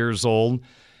 60 years old,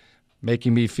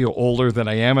 making me feel older than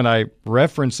I am. And I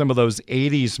referenced some of those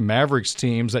 80s Mavericks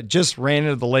teams that just ran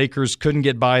into the Lakers, couldn't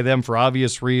get by them for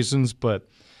obvious reasons, but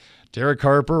Derek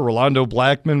Harper, Rolando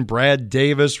Blackman, Brad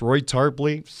Davis, Roy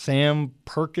Tarpley, Sam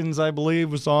Perkins, I believe,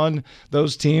 was on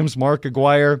those teams. Mark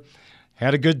Aguirre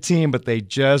had a good team, but they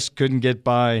just couldn't get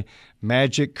by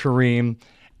Magic, Kareem,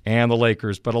 and the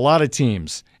Lakers. But a lot of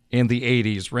teams in the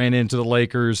 80s ran into the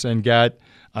Lakers and got,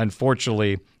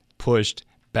 unfortunately, pushed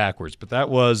backwards. But that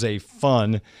was a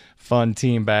fun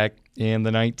team back in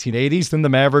the 1980s. Then the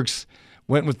Mavericks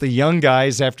went with the young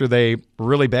guys after they were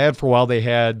really bad for a while. They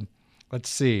had, let's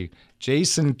see,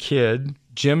 Jason Kidd,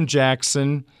 Jim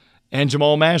Jackson, and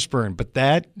Jamal Mashburn. But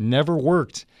that never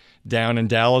worked down in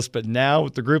Dallas. But now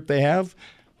with the group they have,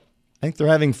 I think they're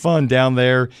having fun down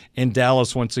there in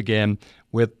Dallas once again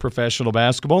with professional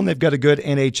basketball. And they've got a good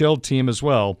NHL team as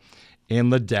well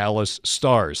in the Dallas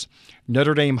Stars.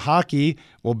 Notre Dame hockey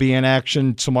will be in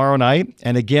action tomorrow night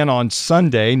and again on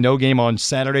Sunday. No game on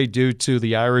Saturday due to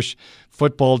the Irish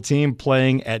football team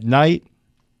playing at night.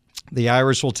 The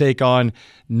Irish will take on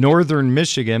Northern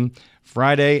Michigan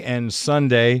Friday and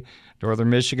Sunday. Northern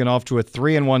Michigan off to a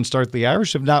 3-1 start. The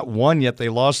Irish have not won yet. They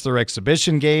lost their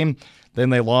exhibition game. Then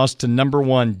they lost to number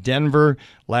 1 Denver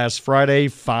last Friday,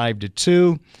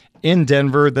 5-2 in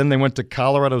Denver. Then they went to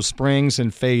Colorado Springs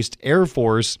and faced Air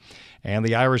Force. And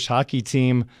the Irish hockey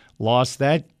team lost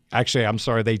that. Actually, I'm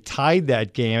sorry, they tied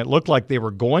that game. It looked like they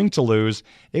were going to lose.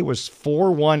 It was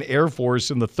 4-1 Air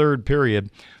Force in the third period.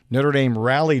 Notre Dame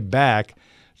rallied back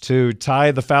to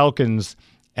tie the Falcons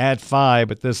at 5.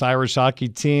 But this Irish hockey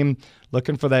team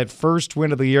looking for that first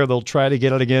win of the year. They'll try to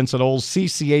get it against an old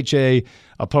CCHA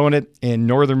opponent in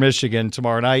Northern Michigan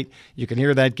tomorrow night. You can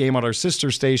hear that game on our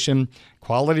sister station,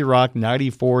 Quality Rock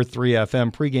 94.3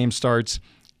 FM. Pregame starts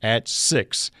at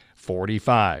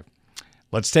 6:45.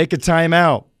 Let's take a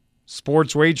timeout.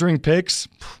 Sports wagering picks.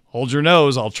 Hold your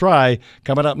nose. I'll try.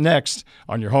 Coming up next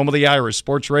on your home of the Irish,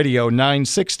 Sports Radio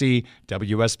 960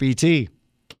 WSBT.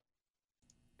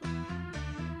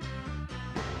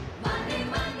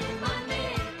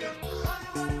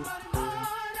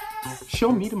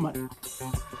 Show me the money.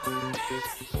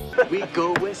 We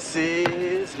go with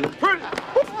Sizzler.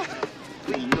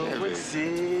 We go with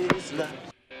Sizzler.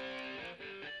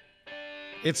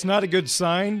 It's not a good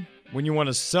sign when you want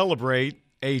to celebrate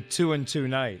a 2-2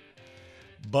 night.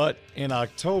 But in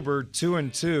October,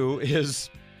 2-2 is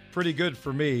pretty good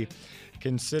for me,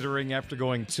 considering after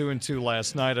going 2-2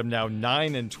 last night, I'm now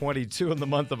 9-22 in the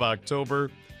month of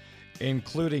October,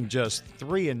 including just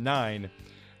 3-9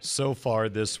 so far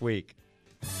this week.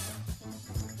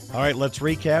 All right, let's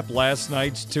recap last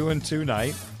night's 2-2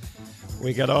 night.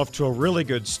 We got off to a really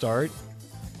good start.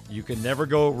 You can never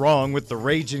go wrong with the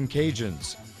Ragin'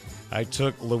 Cajuns. I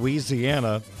took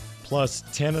Louisiana plus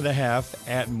 10.5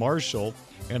 at Marshall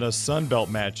in a Sun Belt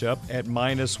matchup at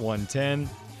 -110.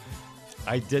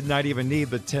 I did not even need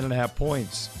the 10.5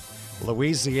 points.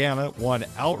 Louisiana won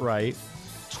outright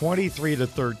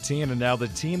 23-13, and now the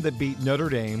team that beat Notre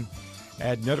Dame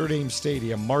at Notre Dame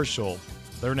Stadium, Marshall,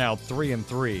 they're now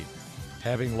 3-3,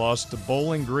 having lost to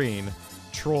Bowling Green,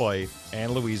 Troy,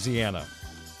 and Louisiana.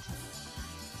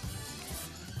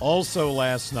 Also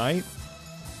last night,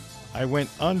 I went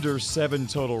under 7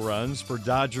 total runs for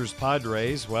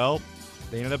Dodgers-Padres. Well,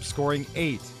 they ended up scoring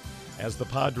 8 as the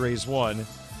Padres won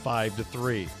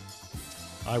 5-3.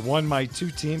 I won my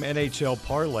 2-team NHL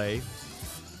parlay,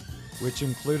 which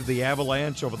included the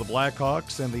Avalanche over the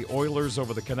Blackhawks and the Oilers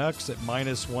over the Canucks at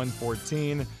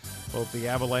 -114. Both the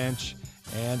Avalanche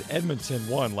and Edmonton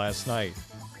won last night.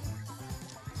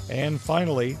 And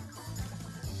finally,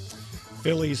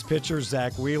 Phillies pitcher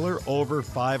Zach Wheeler over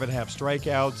 5.5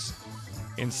 strikeouts.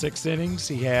 In 6 innings,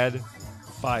 he had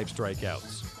 5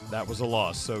 strikeouts. That was a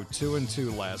loss. So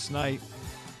 2-2 last night.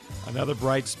 Another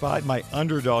bright spot, my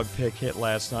underdog pick hit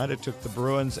last night. I took the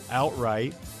Bruins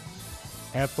outright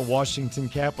at the Washington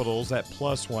Capitals at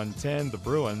 +110. The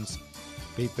Bruins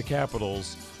beat the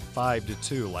Capitals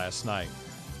 5-2 last night.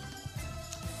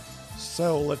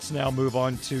 So let's now move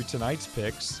on to tonight's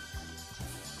picks.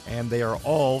 And they are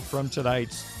all from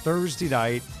tonight's Thursday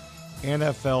night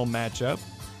NFL matchup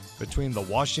between the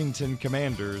Washington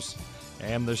Commanders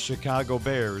and the Chicago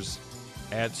Bears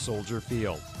at Soldier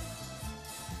Field.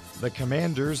 The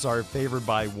Commanders are favored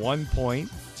by 1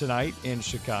 point tonight in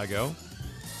Chicago.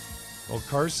 Well,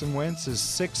 Carson Wentz is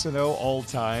 6-0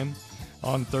 all-time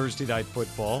on Thursday Night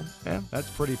Football. That's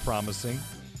pretty promising.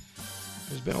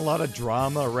 There's been a lot of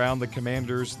drama around the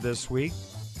Commanders this week.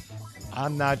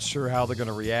 I'm not sure how they're going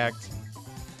to react.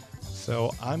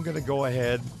 So I'm going to go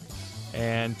ahead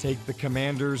and take the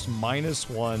Commanders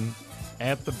 -1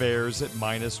 at the Bears at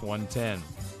 -110.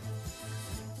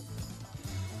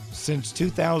 Since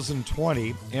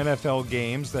 2020, NFL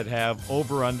games that have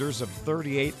over-unders of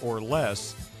 38 or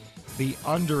less, the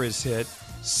under is hit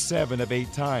 7 of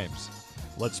 8 times.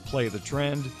 Let's play the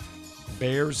trend.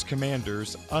 Bears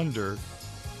Commanders under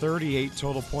 38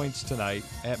 total points tonight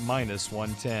at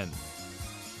 -110.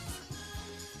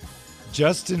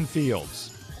 Justin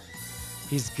Fields.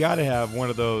 He's got to have one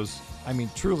of those,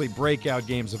 truly breakout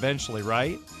games eventually,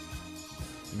 right?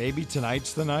 Maybe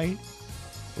tonight's the night.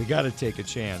 We got to take a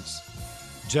chance.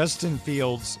 Justin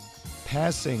Fields'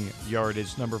 passing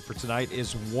yardage number for tonight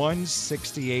is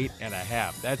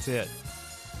 168.5. That's it.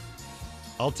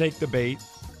 I'll take the bait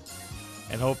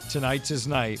and hope tonight's his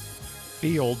night.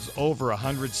 Fields over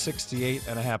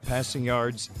 168.5 passing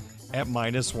yards at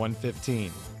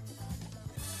 -115.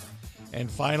 And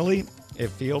finally,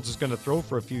 if Fields is going to throw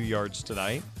for a few yards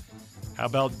tonight, how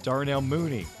about Darnell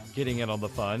Mooney getting in on the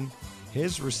fun?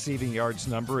 His receiving yards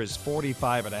number is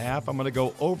 45.5. I'm going to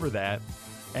go over that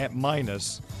at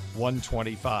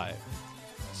 -125.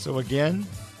 So again,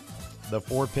 the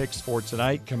 4 picks for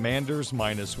tonight: Commanders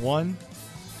 -1,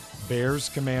 Bears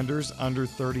Commanders under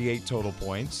 38 total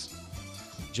points,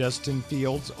 Justin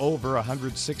Fields over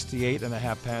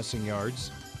 168.5 passing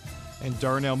yards, and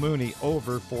Darnell Mooney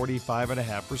over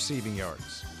 45.5 receiving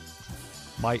yards.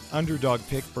 My underdog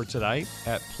pick for tonight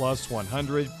at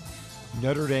 +100,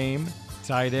 Notre Dame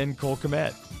tight end Cole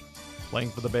Kmet.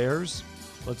 Playing for the Bears,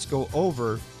 let's go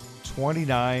over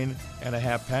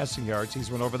 29.5 passing yards.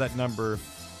 He's went over that number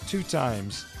 2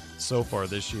 times so far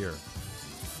this year.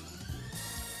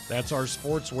 That's our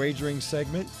sports wagering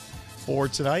segment for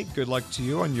tonight. Good luck to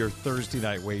you on your Thursday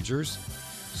night wagers.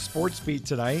 Sports Beat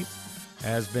tonight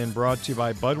has been brought to you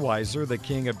by Budweiser, the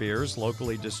king of beers,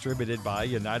 locally distributed by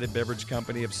United Beverage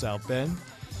Company of South Bend.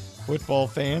 Football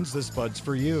fans, this Bud's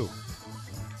for you.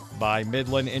 By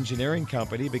Midland Engineering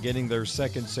Company, beginning their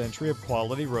 2nd century of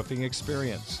quality roofing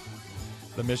experience.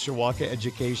 The Mishawaka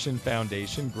Education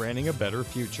Foundation, granting a better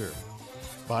future.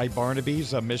 By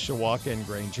Barnaby's of Mishawaka and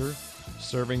Granger,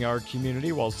 serving our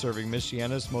community while serving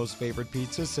Michiana's most favorite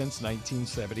pizza since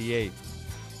 1978.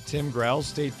 Tim Growl,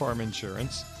 State Farm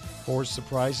Insurance, for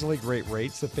surprisingly great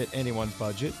rates that fit anyone's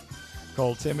budget.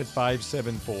 Call Tim at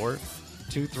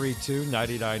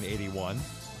 574-232-9981.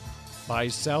 By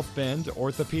South Bend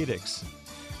Orthopedics,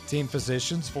 team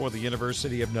physicians for the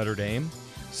University of Notre Dame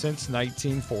since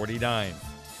 1949.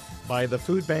 By the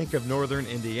Food Bank of Northern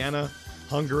Indiana,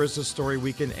 hunger is a story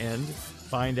we can end.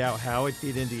 Find out how at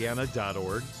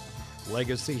feedindiana.org.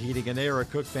 Legacy Heating and Air, a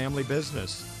Cook family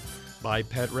business. By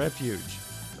Pet Refuge,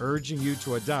 urging you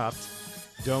to adopt.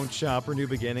 Don't shop or new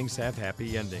beginnings have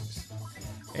happy endings.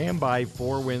 And by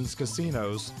Four Winds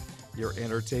Casinos, your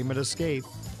entertainment escape.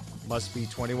 Must be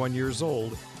 21 years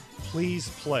old. Please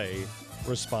play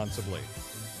responsibly.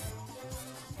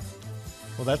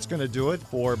 Well, that's going to do it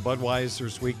for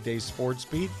Budweiser's Weekday Sports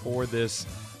Beat for this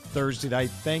Thursday night.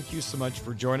 Thank you so much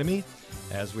for joining me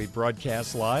as we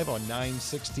broadcast live on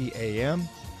 960 AM.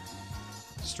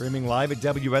 Streaming live at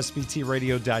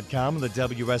WSBTradio.com and the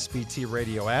WSBT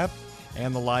Radio app,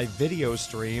 and the live video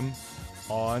stream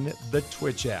on the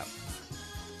Twitch app.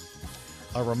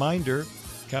 A reminder,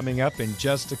 coming up in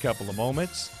just a couple of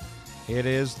moments, it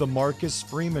is the Marcus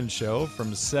Freeman Show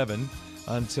from 7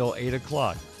 until 8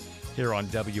 o'clock here on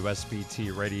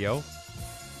WSBT Radio.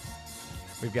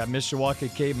 We've got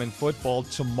Mishawaka Caveman football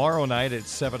tomorrow night at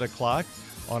 7 o'clock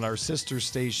on our sister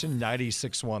station,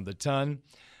 96.1 The Ton.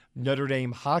 Notre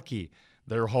Dame hockey,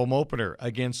 their home opener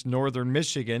against Northern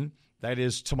Michigan. That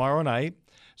is tomorrow night,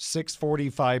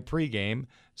 6:45 pregame,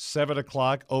 7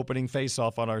 o'clock opening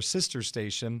faceoff on our sister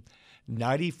station,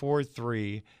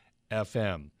 94.3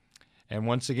 FM. And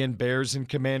once again, Bears and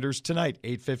Commanders tonight,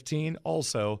 8:15,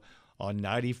 also on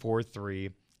 94.3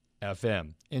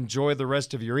 FM. Enjoy the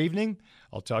rest of your evening.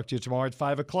 I'll talk to you tomorrow at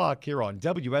 5 o'clock here on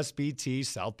WSBT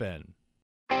South Bend.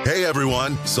 Hey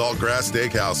everyone, Saltgrass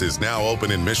Steakhouse is now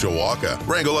open in Mishawaka.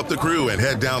 Wrangle up the crew and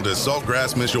head down to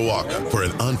Saltgrass Mishawaka for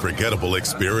an unforgettable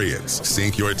experience.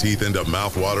 Sink your teeth into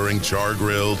mouth-watering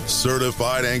char-grilled,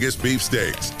 certified Angus beef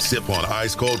steaks. Sip on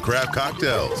ice-cold craft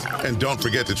cocktails. And don't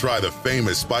forget to try the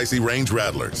famous spicy range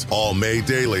rattlers, all made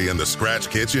daily in the Scratch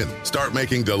Kitchen. Start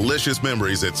making delicious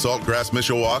memories at Saltgrass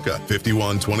Mishawaka,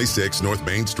 5126 North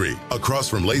Main Street, across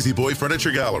from Lazy Boy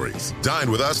Furniture Galleries. Dine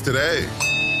with us today.